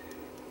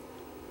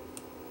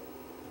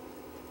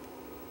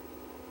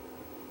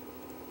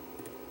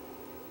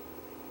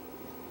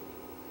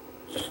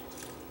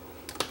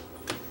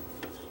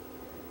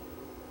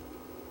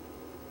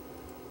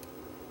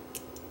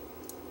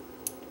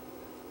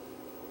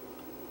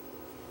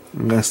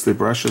 Unless the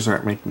brushes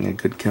aren't making a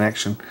good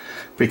connection,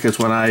 because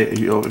when if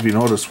you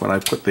notice, when I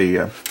put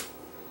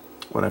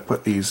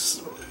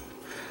these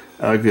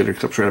alligator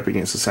clips right up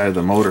against the side of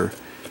the motor,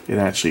 it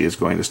actually is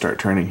going to start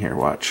turning here.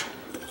 Watch.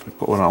 I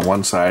put one on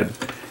one side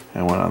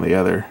and one on the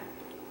other.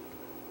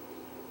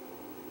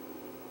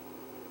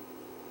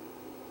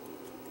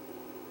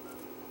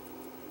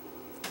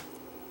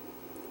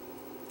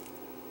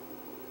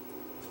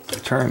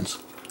 It turns.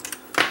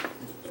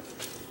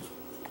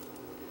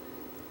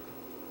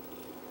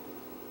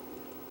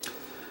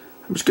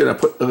 I'm just going to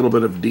put a little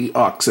bit of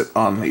deoxit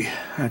on the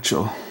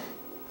actual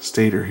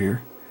stator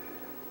here.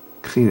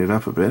 Clean it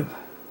up a bit.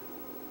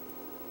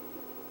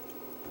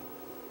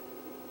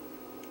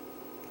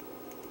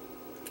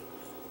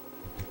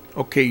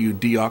 Okay, you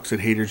deoxid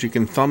haters, you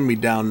can thumb me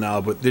down now,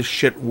 but this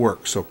shit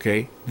works,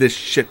 okay? This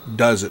shit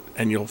does it,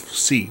 and you'll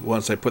see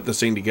once I put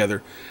this thing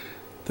together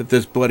that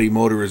this bloody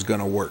motor is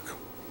gonna work.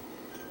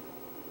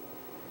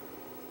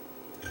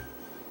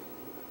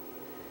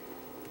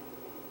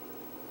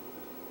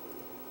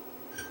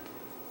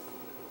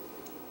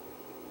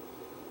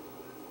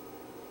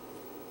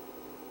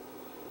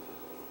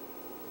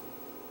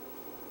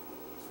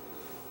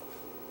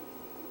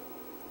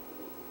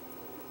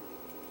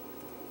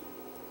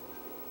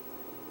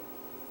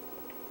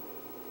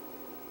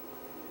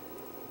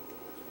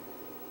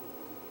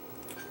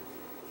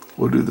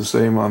 We'll do the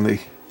same on the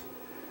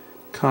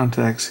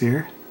contacts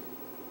here.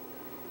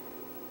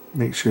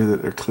 Make sure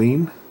that they're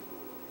clean.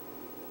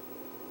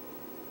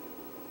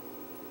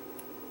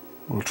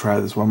 We'll try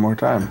this one more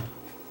time.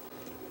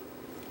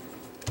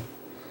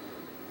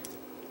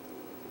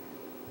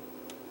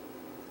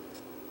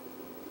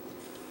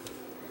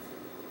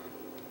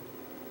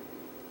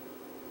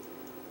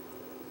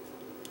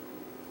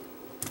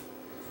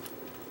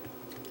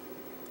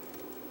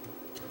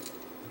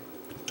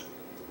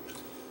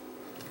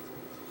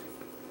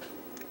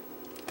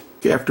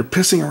 Okay, after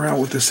pissing around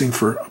with this thing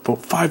for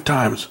about 5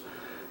 times,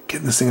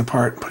 getting this thing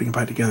apart and putting it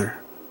back together,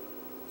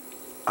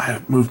 I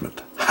have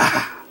movement.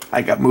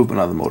 I got movement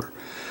on the motor.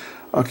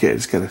 Okay, I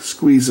just gotta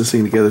squeeze this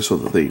thing together so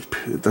that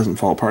it doesn't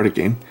fall apart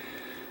again.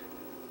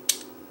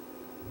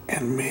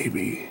 And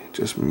maybe,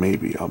 just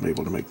maybe, I'll be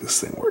able to make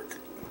this thing work.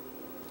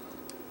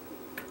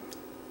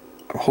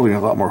 I'm holding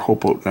a lot more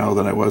hope out now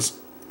than I was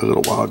a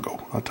little while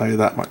ago. I'll tell you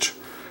that much.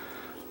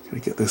 Gotta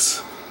get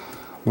this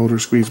motor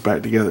squeezed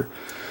back together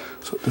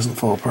so it doesn't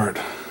fall apart.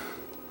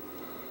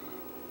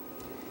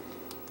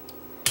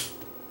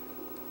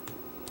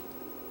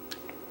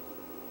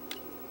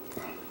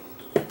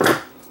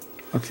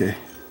 Okay.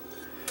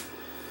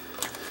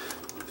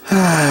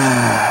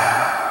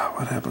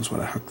 What happens when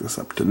I hook this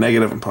up to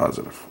negative and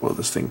positive? Will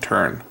this thing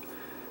turn?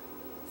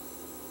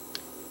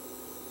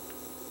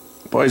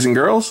 Boys and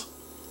girls,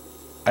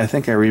 I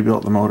think I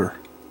rebuilt the motor.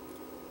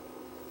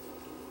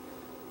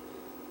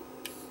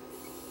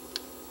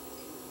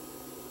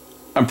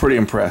 I'm pretty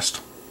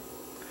impressed.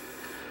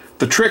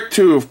 The trick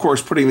to, of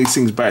course, putting these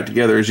things back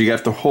together is you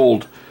have to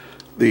hold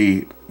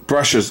the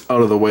brushes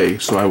out of the way.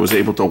 So I was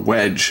able to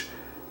wedge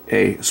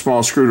a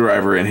small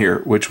screwdriver in here,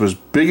 which was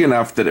big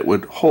enough that it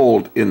would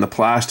hold in the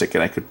plastic,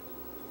 and I could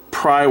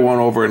pry one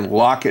over and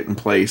lock it in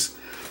place,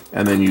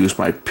 and then use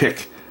my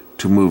pick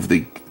to move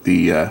the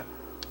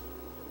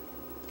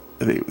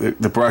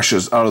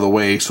brushes out of the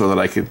way so that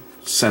I could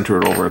center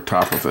it over the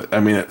top of it. I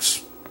mean,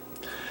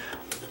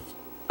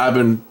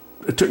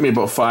 it took me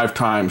about 5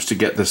 times to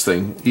get this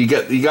thing. You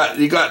got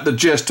the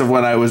gist of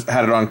when I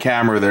had it on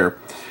camera there.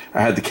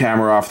 I had the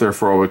camera off there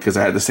for a while because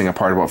I had this thing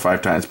apart about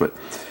 5 times, but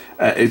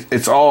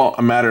it's all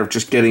a matter of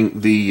just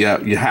getting the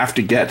you have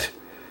to get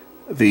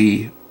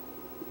the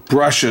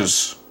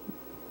brushes,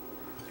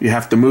 you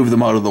have to move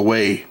them out of the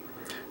way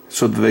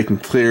so that they can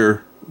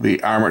clear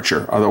the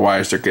armature.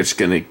 Otherwise they're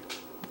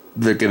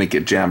gonna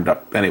get jammed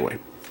up. Anyway,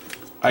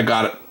 I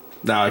got it.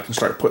 Now I can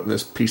start putting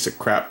this piece of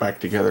crap back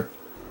together.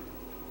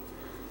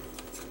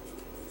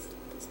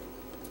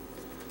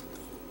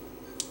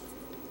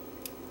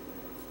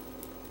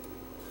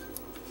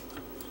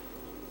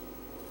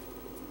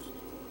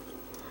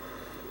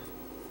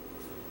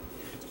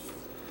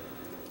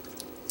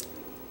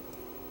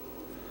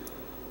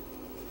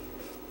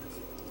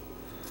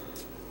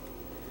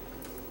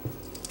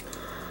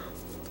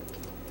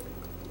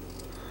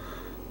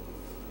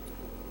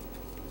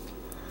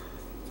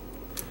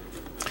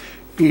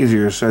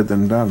 Easier said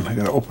than done. I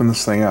gotta open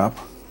this thing up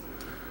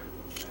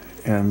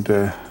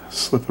and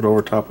slip it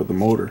over top of the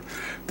motor.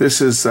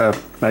 This is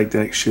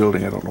magnetic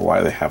shielding. I don't know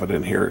why they have it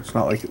in here. It's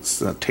not like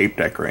it's a tape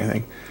deck or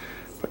anything,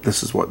 but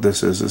this is what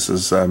this is. This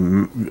is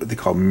they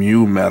call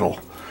mu metal.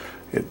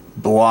 It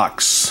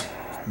blocks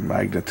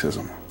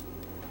magnetism.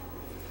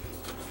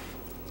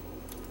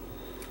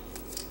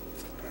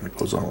 And it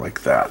goes on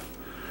like that.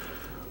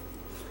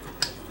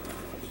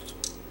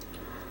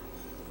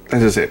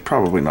 As I say,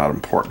 probably not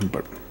important,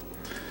 but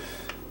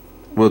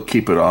we'll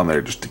keep it on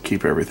there just to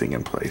keep everything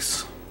in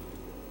place.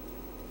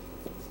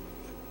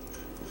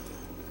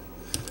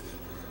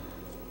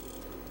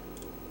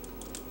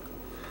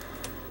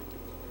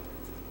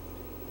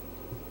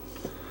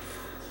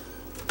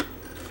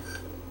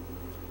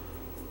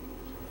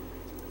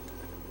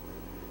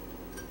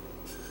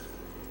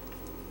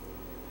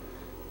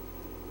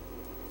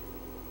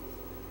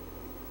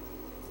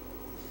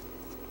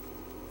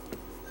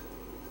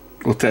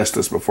 We'll test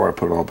this before I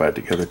put it all back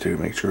together too.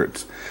 Make sure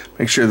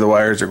the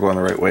wires are going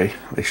the right way.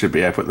 They should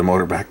be. I put the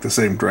motor back the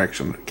same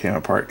direction that it came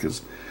apart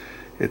because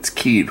it's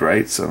keyed,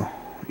 right? So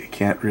you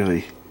can't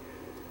really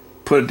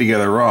put it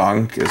together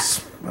wrong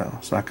because, well,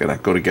 it's not going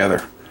to go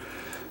together.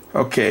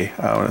 Okay,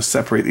 I want to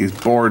separate these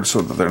boards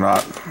so that they're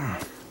not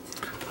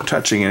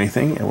touching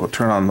anything, and we'll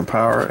turn on the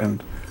power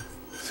and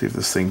See if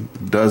this thing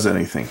does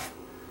anything.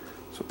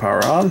 So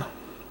power on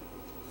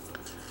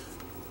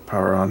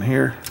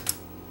here,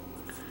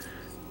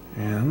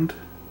 and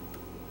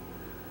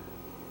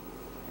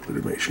I'm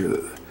going to make sure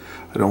that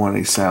I don't want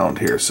any sound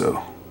here,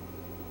 so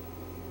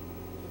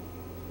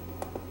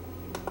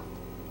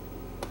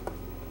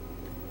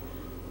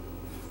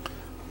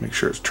make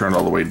sure it's turned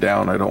all the way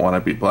down. I don't want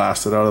to be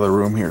blasted out of the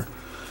room here.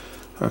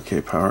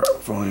 Okay, power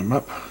up, volume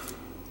up.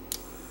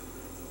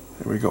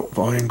 There we go.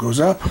 Volume goes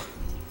up.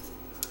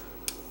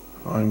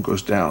 Volume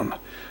goes down.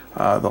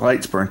 The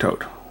light's burnt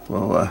out.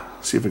 We'll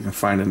see if we can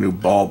find a new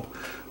bulb.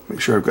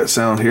 Make sure I've got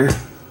sound here.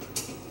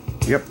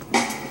 Yep.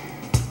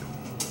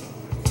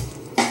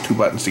 2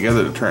 buttons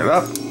together to turn it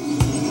up.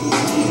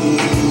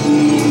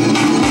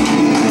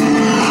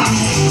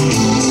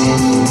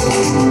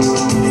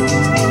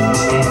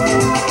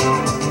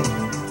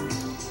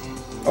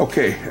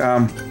 Okay,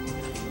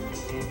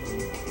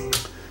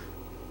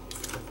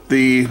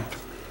 the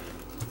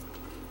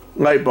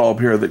light bulb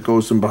here that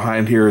goes in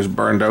behind here is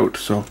burned out,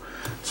 so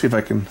see if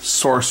I can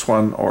source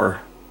one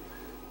or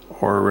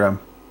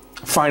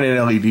find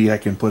an LED I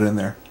can put in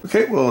there.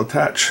 Okay, we'll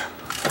attach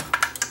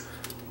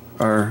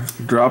our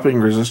dropping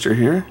resistor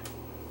here.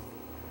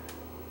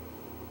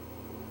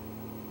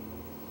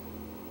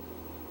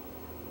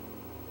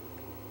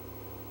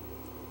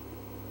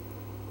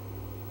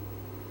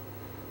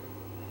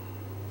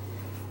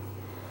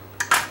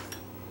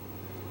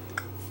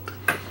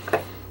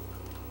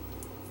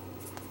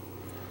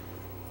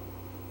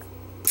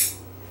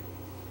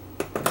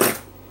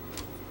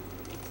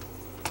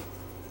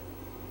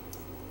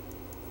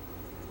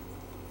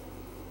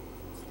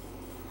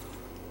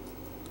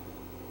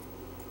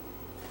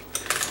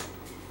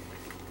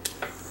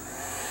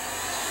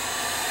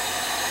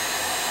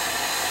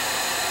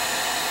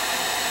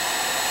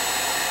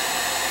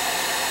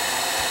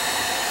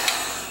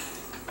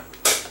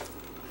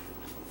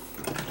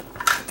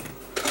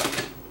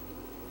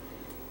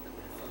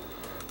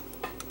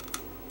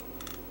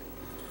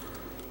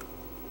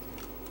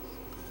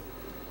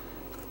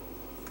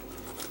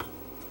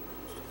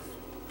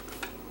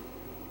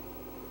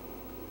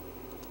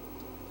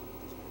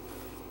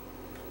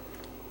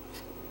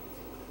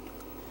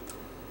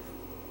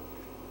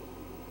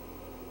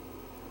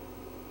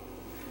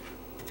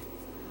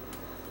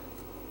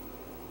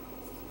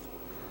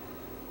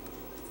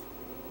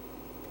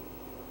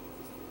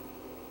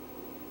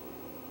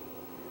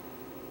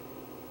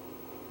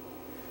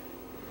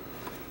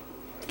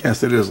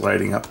 Yes, it is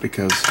lighting up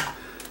because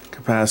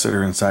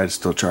capacitor inside is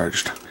still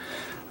charged.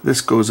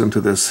 This goes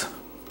into this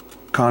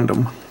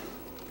condom,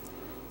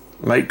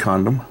 light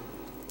condom,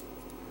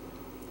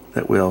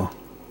 that will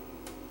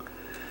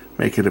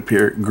make it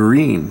appear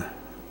green,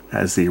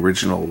 as the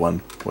original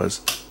one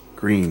was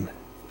green.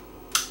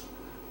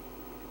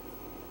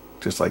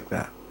 Just like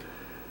that.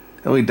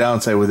 The only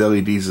downside with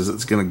LEDs is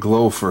it's going to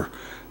glow for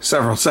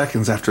several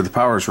seconds after the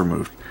power is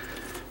removed,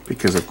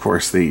 because of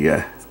course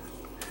they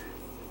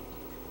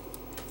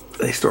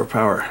store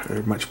power.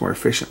 They're much more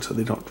efficient, so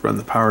they don't run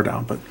the power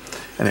down. But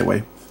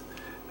anyway,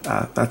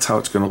 that's how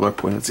it's going to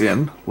look when it's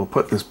in. We'll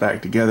put this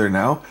back together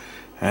now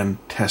and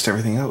test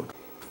everything out.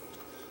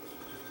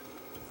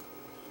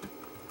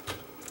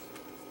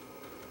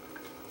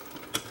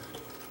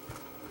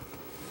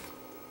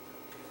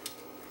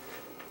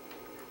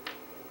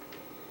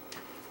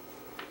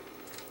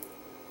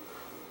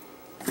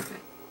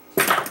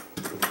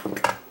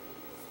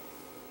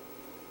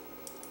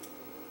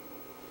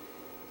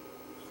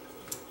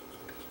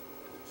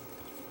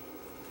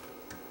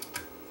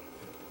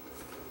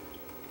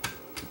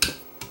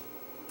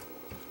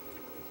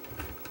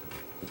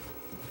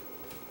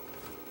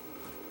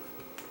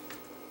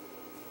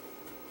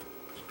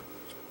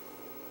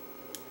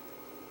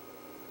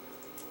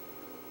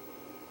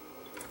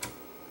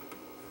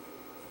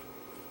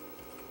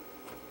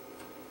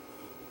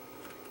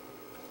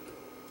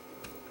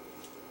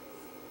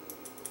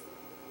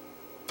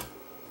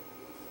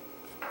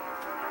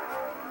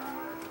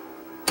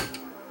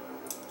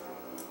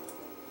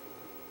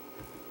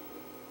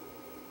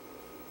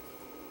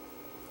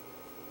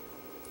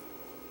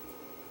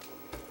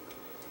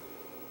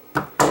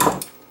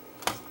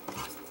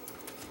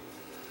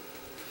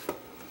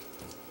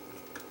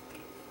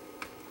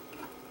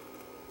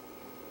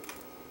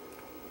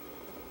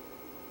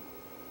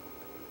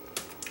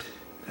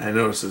 I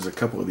noticed there's a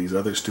couple of these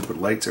other stupid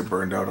lights are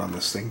burned out on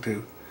this thing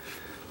too.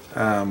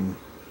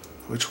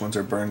 Which ones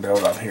are burned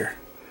out on here?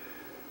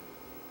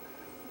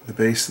 The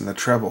bass and the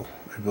treble,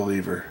 I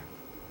believe, are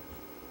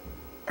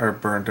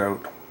burned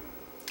out.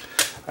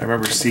 I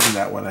remember seeing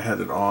that when I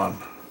had it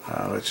on.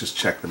 Let's just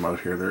check them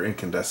out here. They're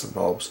incandescent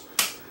bulbs.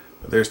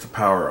 But there's the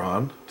power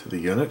on to the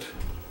unit.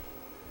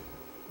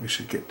 We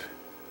should get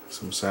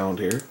some sound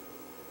here.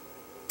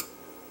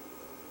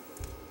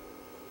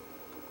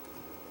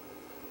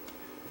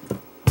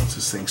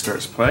 This thing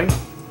starts playing.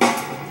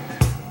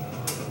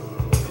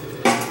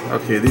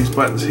 Okay, these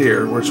buttons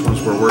here, which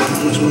ones were working,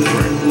 which ones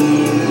weren't.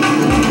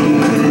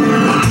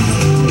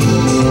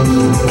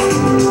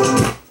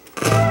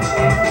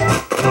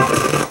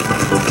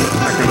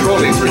 I control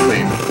these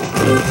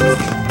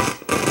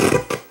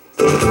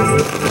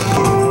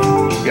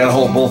You gotta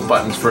hold both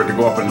buttons for it to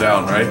go up and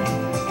down, right?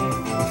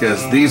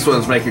 Because these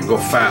ones make it go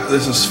fast.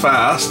 This is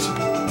fast,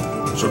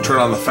 so turn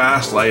on the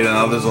fast light, and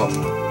others will.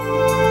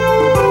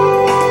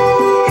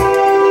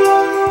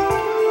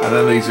 And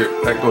then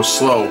that goes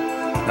slow.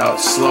 Now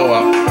it's slow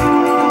up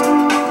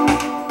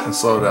and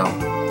slow down.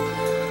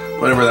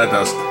 Whatever that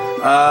does.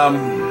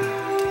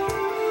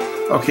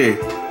 Okay,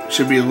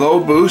 should be low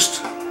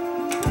boost.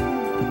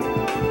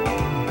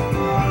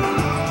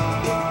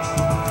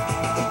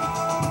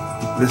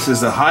 This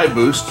is a high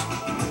boost.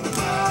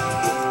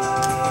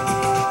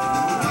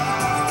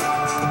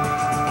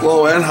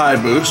 Low and high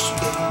boost.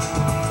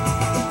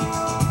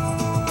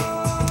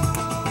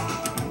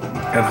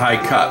 And high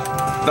cut.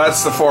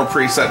 That's the 4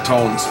 preset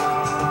tones.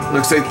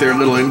 Looks like their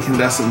little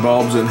incandescent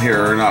bulbs in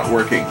here are not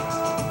working.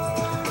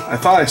 I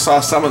thought I saw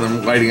some of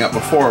them lighting up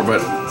before,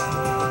 but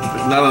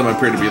none of them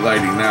appear to be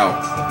lighting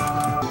now.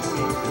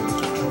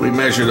 We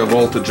measured the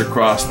voltage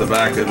across the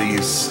back of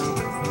these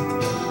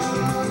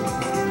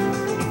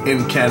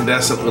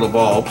incandescent little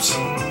bulbs.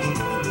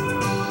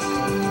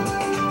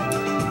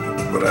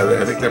 But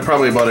I think they're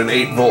probably about an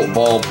 8-volt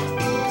bulb.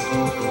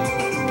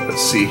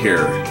 Let's see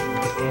here.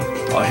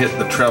 I'll hit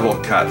the treble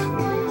cut,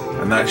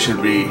 and that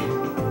should be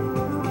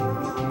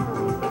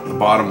the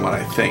bottom one,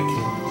 I think.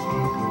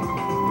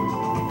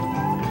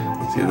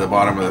 See the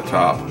bottom of the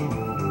top.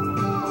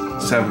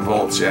 7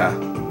 volts, yeah.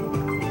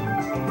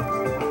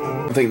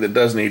 One thing that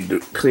does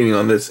need cleaning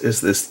on this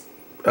is this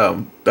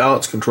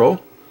balance control.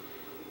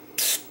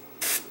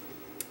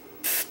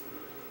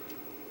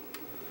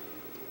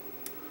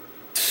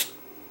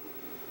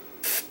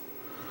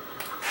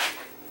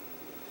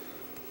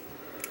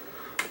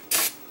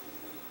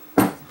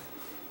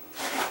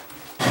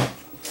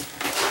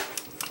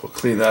 We'll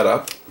clean that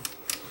up.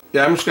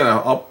 Yeah, I'm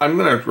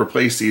gonna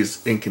replace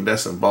these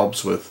incandescent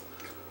bulbs with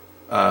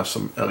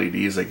some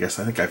LEDs, I guess.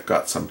 I think I've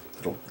got some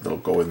that'll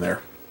go in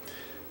there.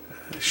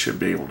 I should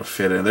be able to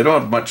fit in. They don't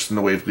have much in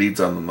the way of leads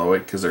on them though,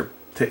 because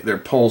they're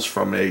pulls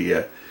from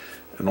an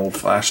old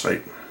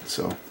flashlight.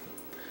 So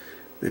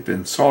they've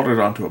been soldered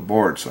onto a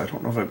board. So I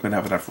don't know if I'm going to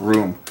have enough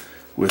room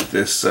with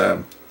this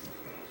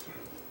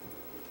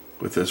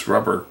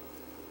rubber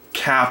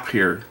cap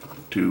here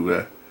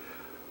to.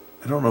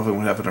 I don't know if I'm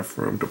going to have enough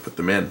room to put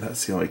them in.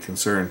 That's the only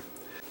concern.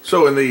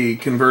 So in the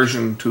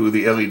conversion to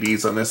the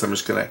LEDs on this, I'm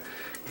just going to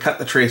cut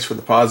the trace for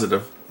the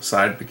positive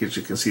side, because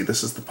you can see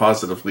this is the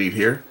positive lead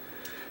here,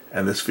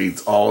 and this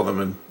feeds all of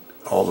them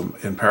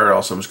in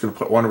parallel. So I'm just going to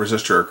put one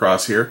resistor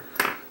across here.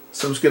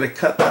 So I'm just going to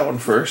cut that one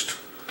first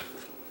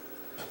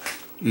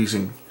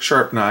using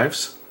sharp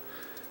knives,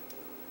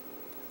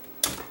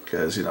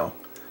 because you know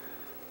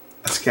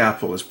a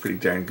scalpel is pretty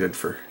darn good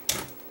for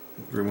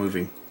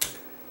removing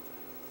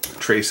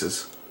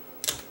traces.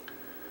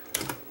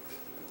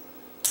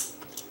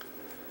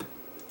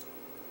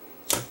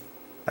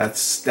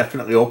 That's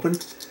definitely open.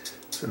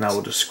 So now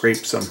we'll just scrape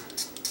some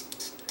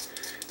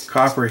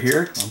copper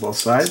here on both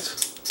sides.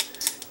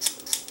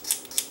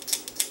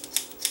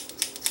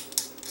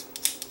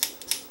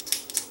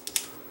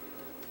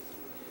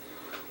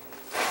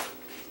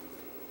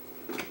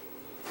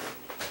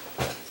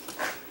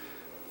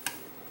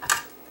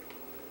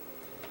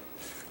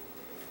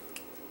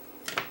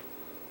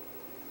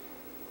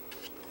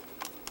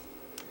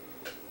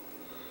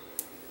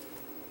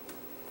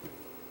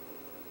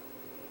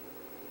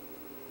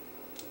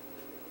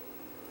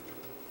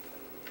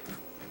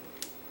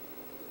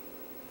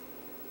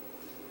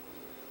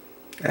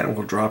 And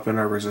we'll drop in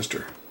our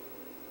resistor.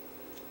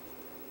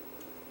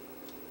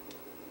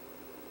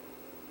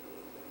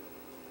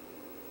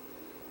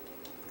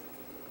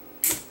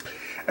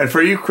 And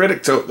for you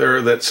critics out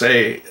there that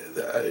say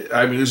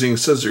I'm using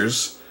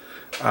scissors,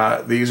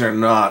 these are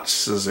not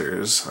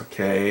scissors,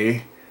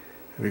 okay?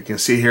 You can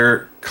see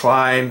here,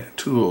 Klein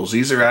tools.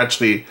 These are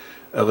actually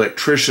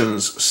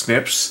electrician's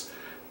snips.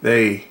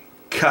 They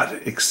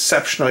cut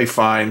exceptionally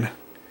fine,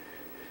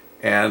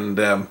 and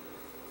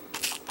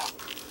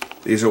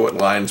these are what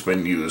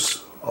linesmen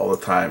use all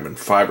the time, and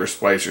fiber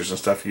splicers and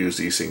stuff use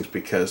these things,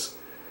 because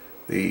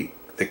the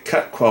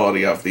cut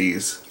quality of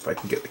these, if I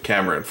can get the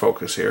camera in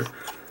focus here,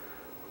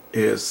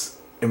 is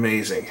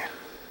amazing.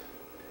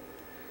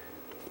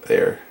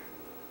 They're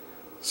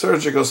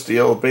surgical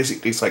steel.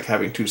 Basically it's like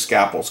having two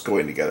scalpels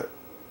going together,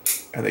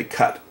 and they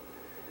cut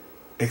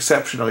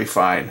exceptionally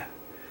fine,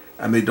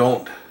 and they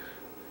don't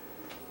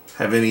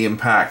have any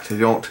impact. They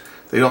don't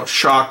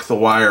shock the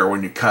wire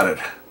when you cut it.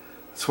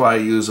 That's why I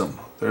use them.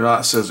 They're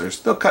not scissors.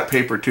 They'll cut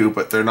paper too,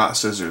 but they're not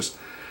scissors.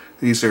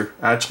 These are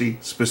actually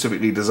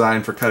specifically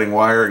designed for cutting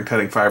wire and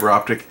cutting fiber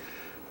optic.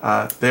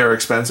 They are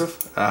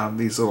expensive.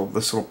 This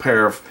little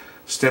pair of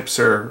snips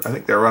are, I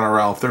think they run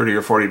around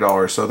 $30 or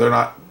 $40. So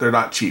they're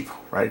not cheap,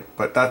 right?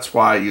 But that's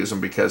why I use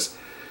them, because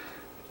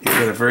you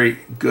get a very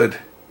good,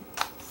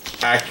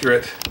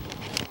 accurate,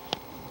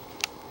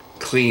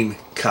 clean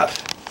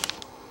cut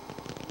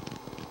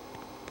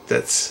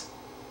that's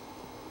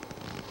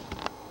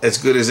as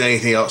good as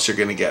anything else you're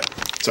going to get.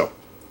 So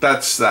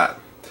that's that.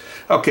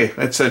 Okay,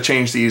 let's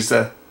change these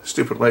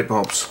Stupid light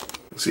bulbs.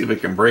 Let's see if I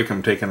can break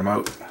them taking them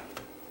out.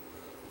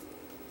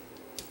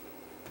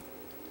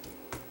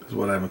 Is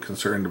what I'm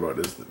concerned about,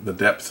 is the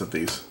depth of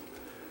these.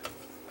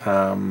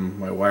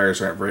 My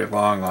wires aren't very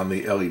long on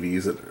the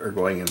LEDs that are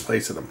going in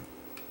place of them.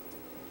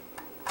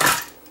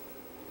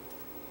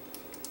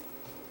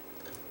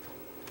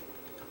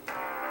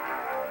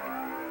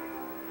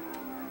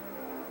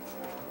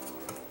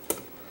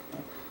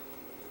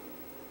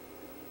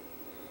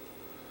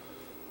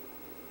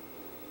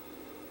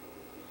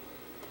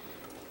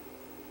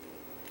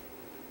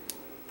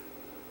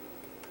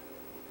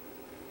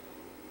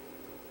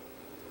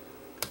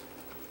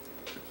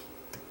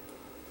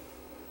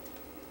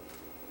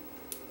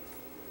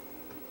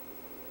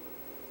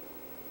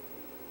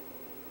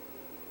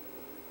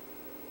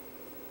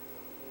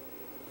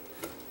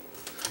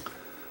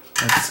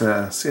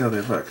 Let's see how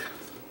they look.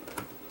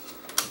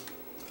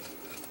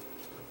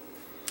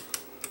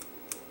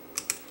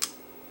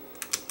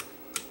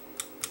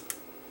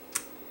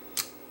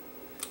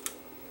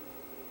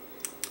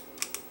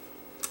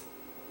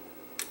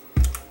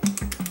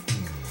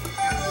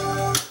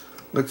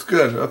 Looks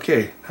good.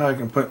 Okay, now I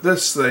can put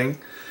this thing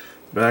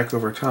back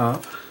over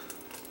top.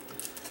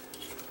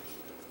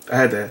 I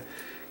had to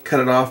cut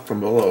it off from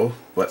below,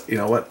 but you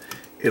know what?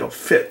 It'll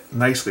fit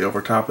nicely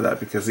over top of that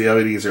because the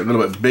LEDs are a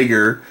little bit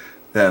bigger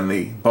than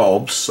the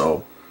bulbs,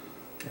 so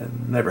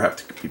and never have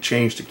to be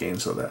changed again,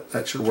 so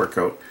that should work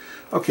out.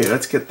 Okay,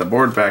 let's get the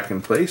board back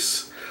in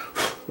place.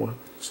 We'll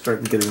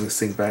start getting this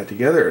thing back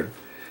together,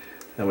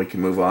 and we can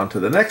move on to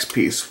the next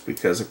piece,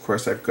 because of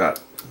course I've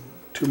got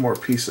two more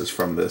pieces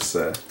from this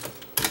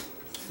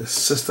this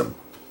system.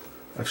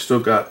 I've still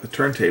got the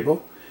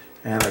turntable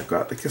and I've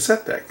got the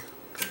cassette deck,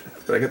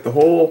 but I got the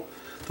whole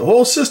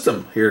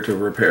system here to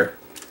repair.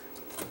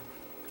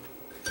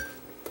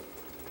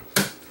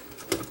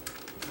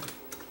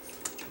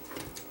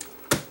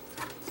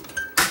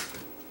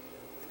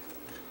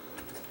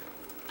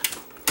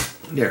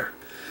 There,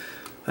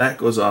 that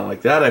goes on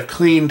like that. I've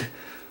cleaned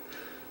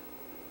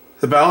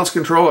the balance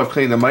control, I've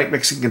cleaned the mic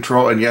mixing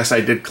control, and yes, I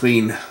did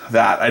clean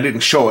that. I didn't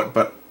show it,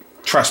 but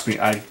trust me,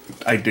 I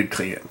did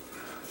clean it.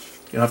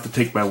 You'll have to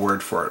take my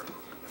word for it.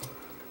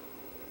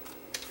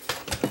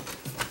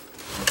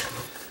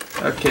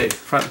 Okay,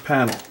 front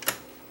panel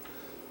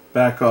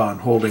back on,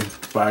 holding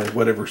by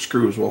whatever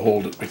screws will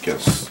hold it,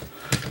 because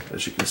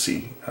as you can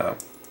see,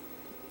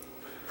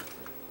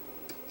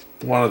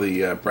 one of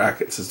the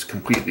brackets is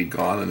completely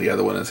gone and the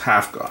other one is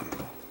half gone.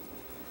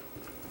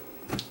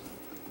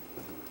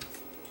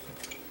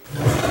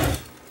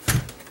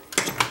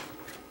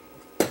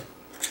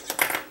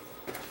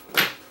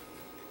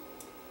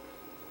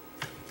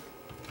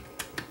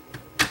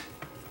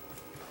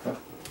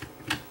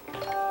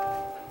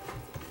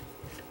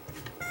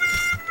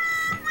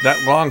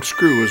 That long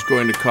screw is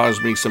going to cause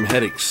me some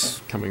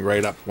headaches coming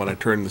right up when I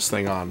turn this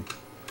thing on.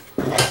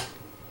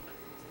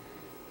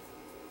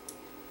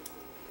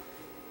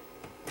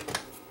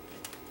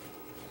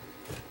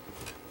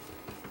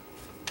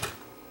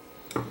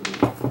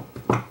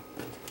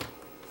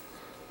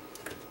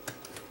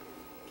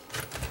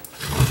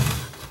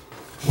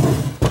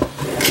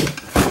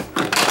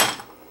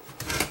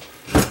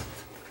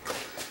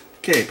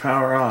 Okay,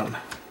 power on.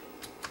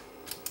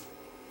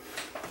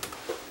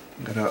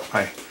 Got out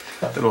my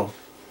little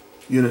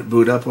unit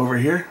boot up over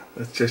here.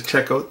 Let's just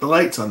check out the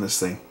lights on this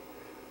thing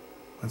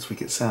once we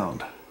get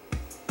sound.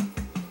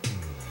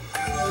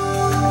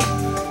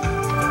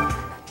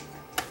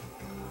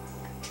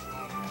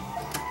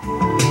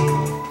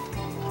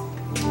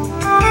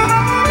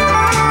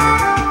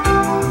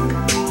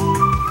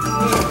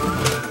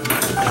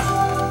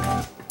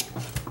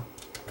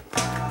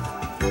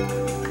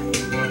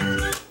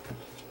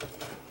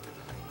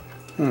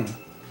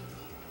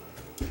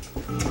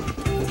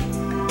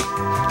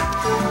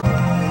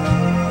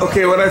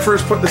 Okay, when I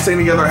first put this thing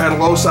together, I had a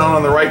low sound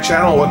on the right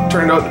channel. What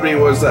turned out to be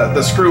was that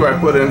the screw I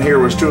put in here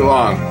was too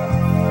long,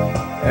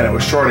 and it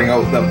was shorting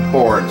out the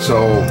board.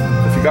 So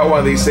if you got one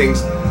of these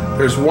things,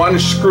 there's one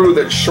screw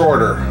that's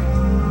shorter,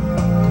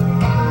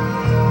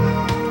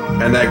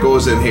 and that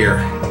goes in here.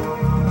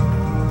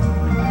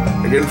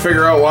 I didn't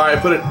figure out why I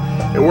put it.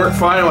 It worked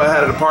fine when I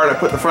had it apart. I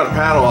put the front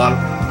panel on,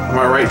 and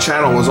my right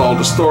channel was all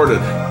distorted.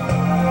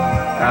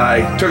 And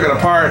I took it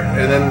apart,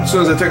 and then as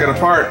soon as I took it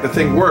apart, the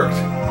thing worked.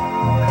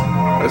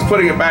 I was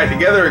putting it back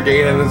together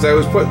again, and as I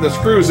was putting the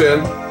screws in,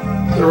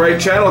 the right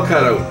channel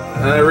cut out.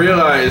 And I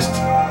realized,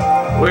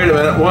 wait a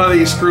minute, one of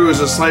these screws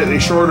is slightly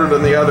shorter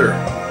than the other.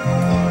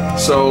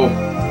 So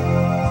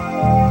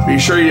be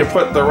sure you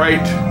put the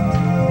right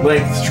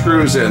length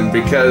screws in,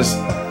 because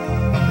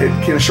it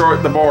can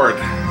short the board.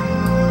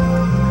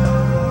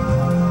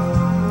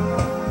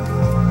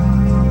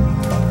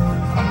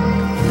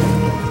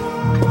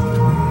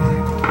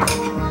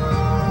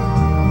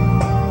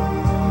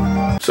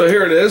 So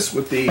here it is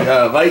with the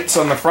lights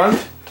on the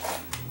front,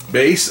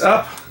 bass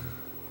up,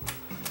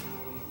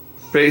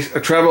 bass,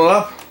 treble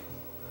up,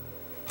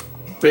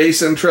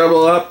 bass and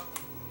treble up,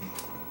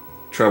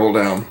 treble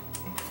down.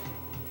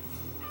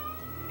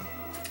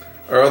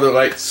 Our other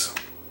lights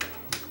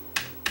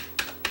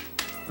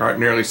aren't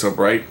nearly so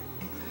bright.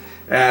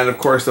 And of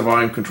course the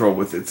volume control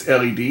with its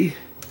LED.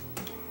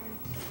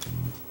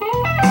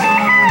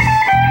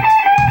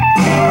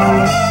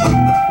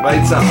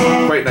 Lights up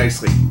quite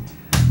nicely.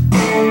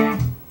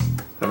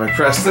 If I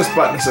press this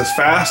button, it says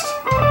fast.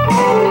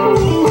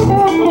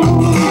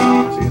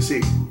 As you can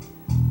see,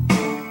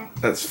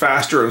 that's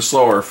faster and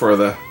slower for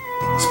the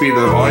speed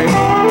of the volume.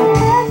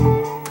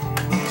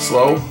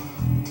 Slow.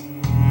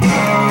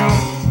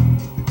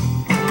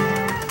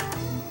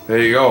 There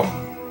you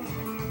go.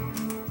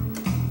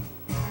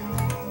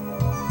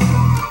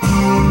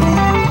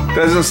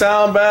 Doesn't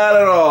sound bad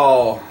at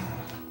all.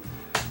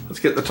 Let's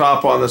get the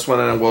top on this one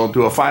and we'll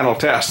do a final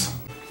test.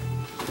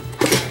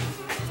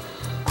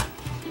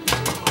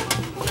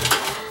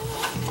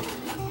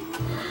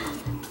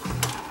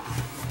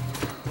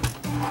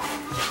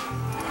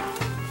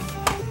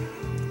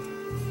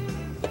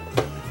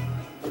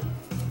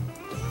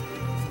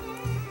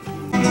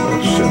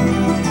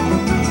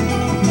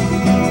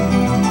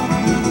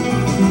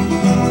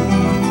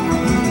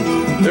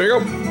 There you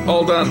go,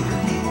 all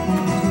done.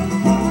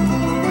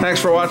 Thanks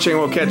for watching.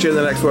 We'll catch you in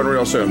the next one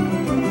real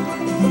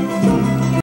soon.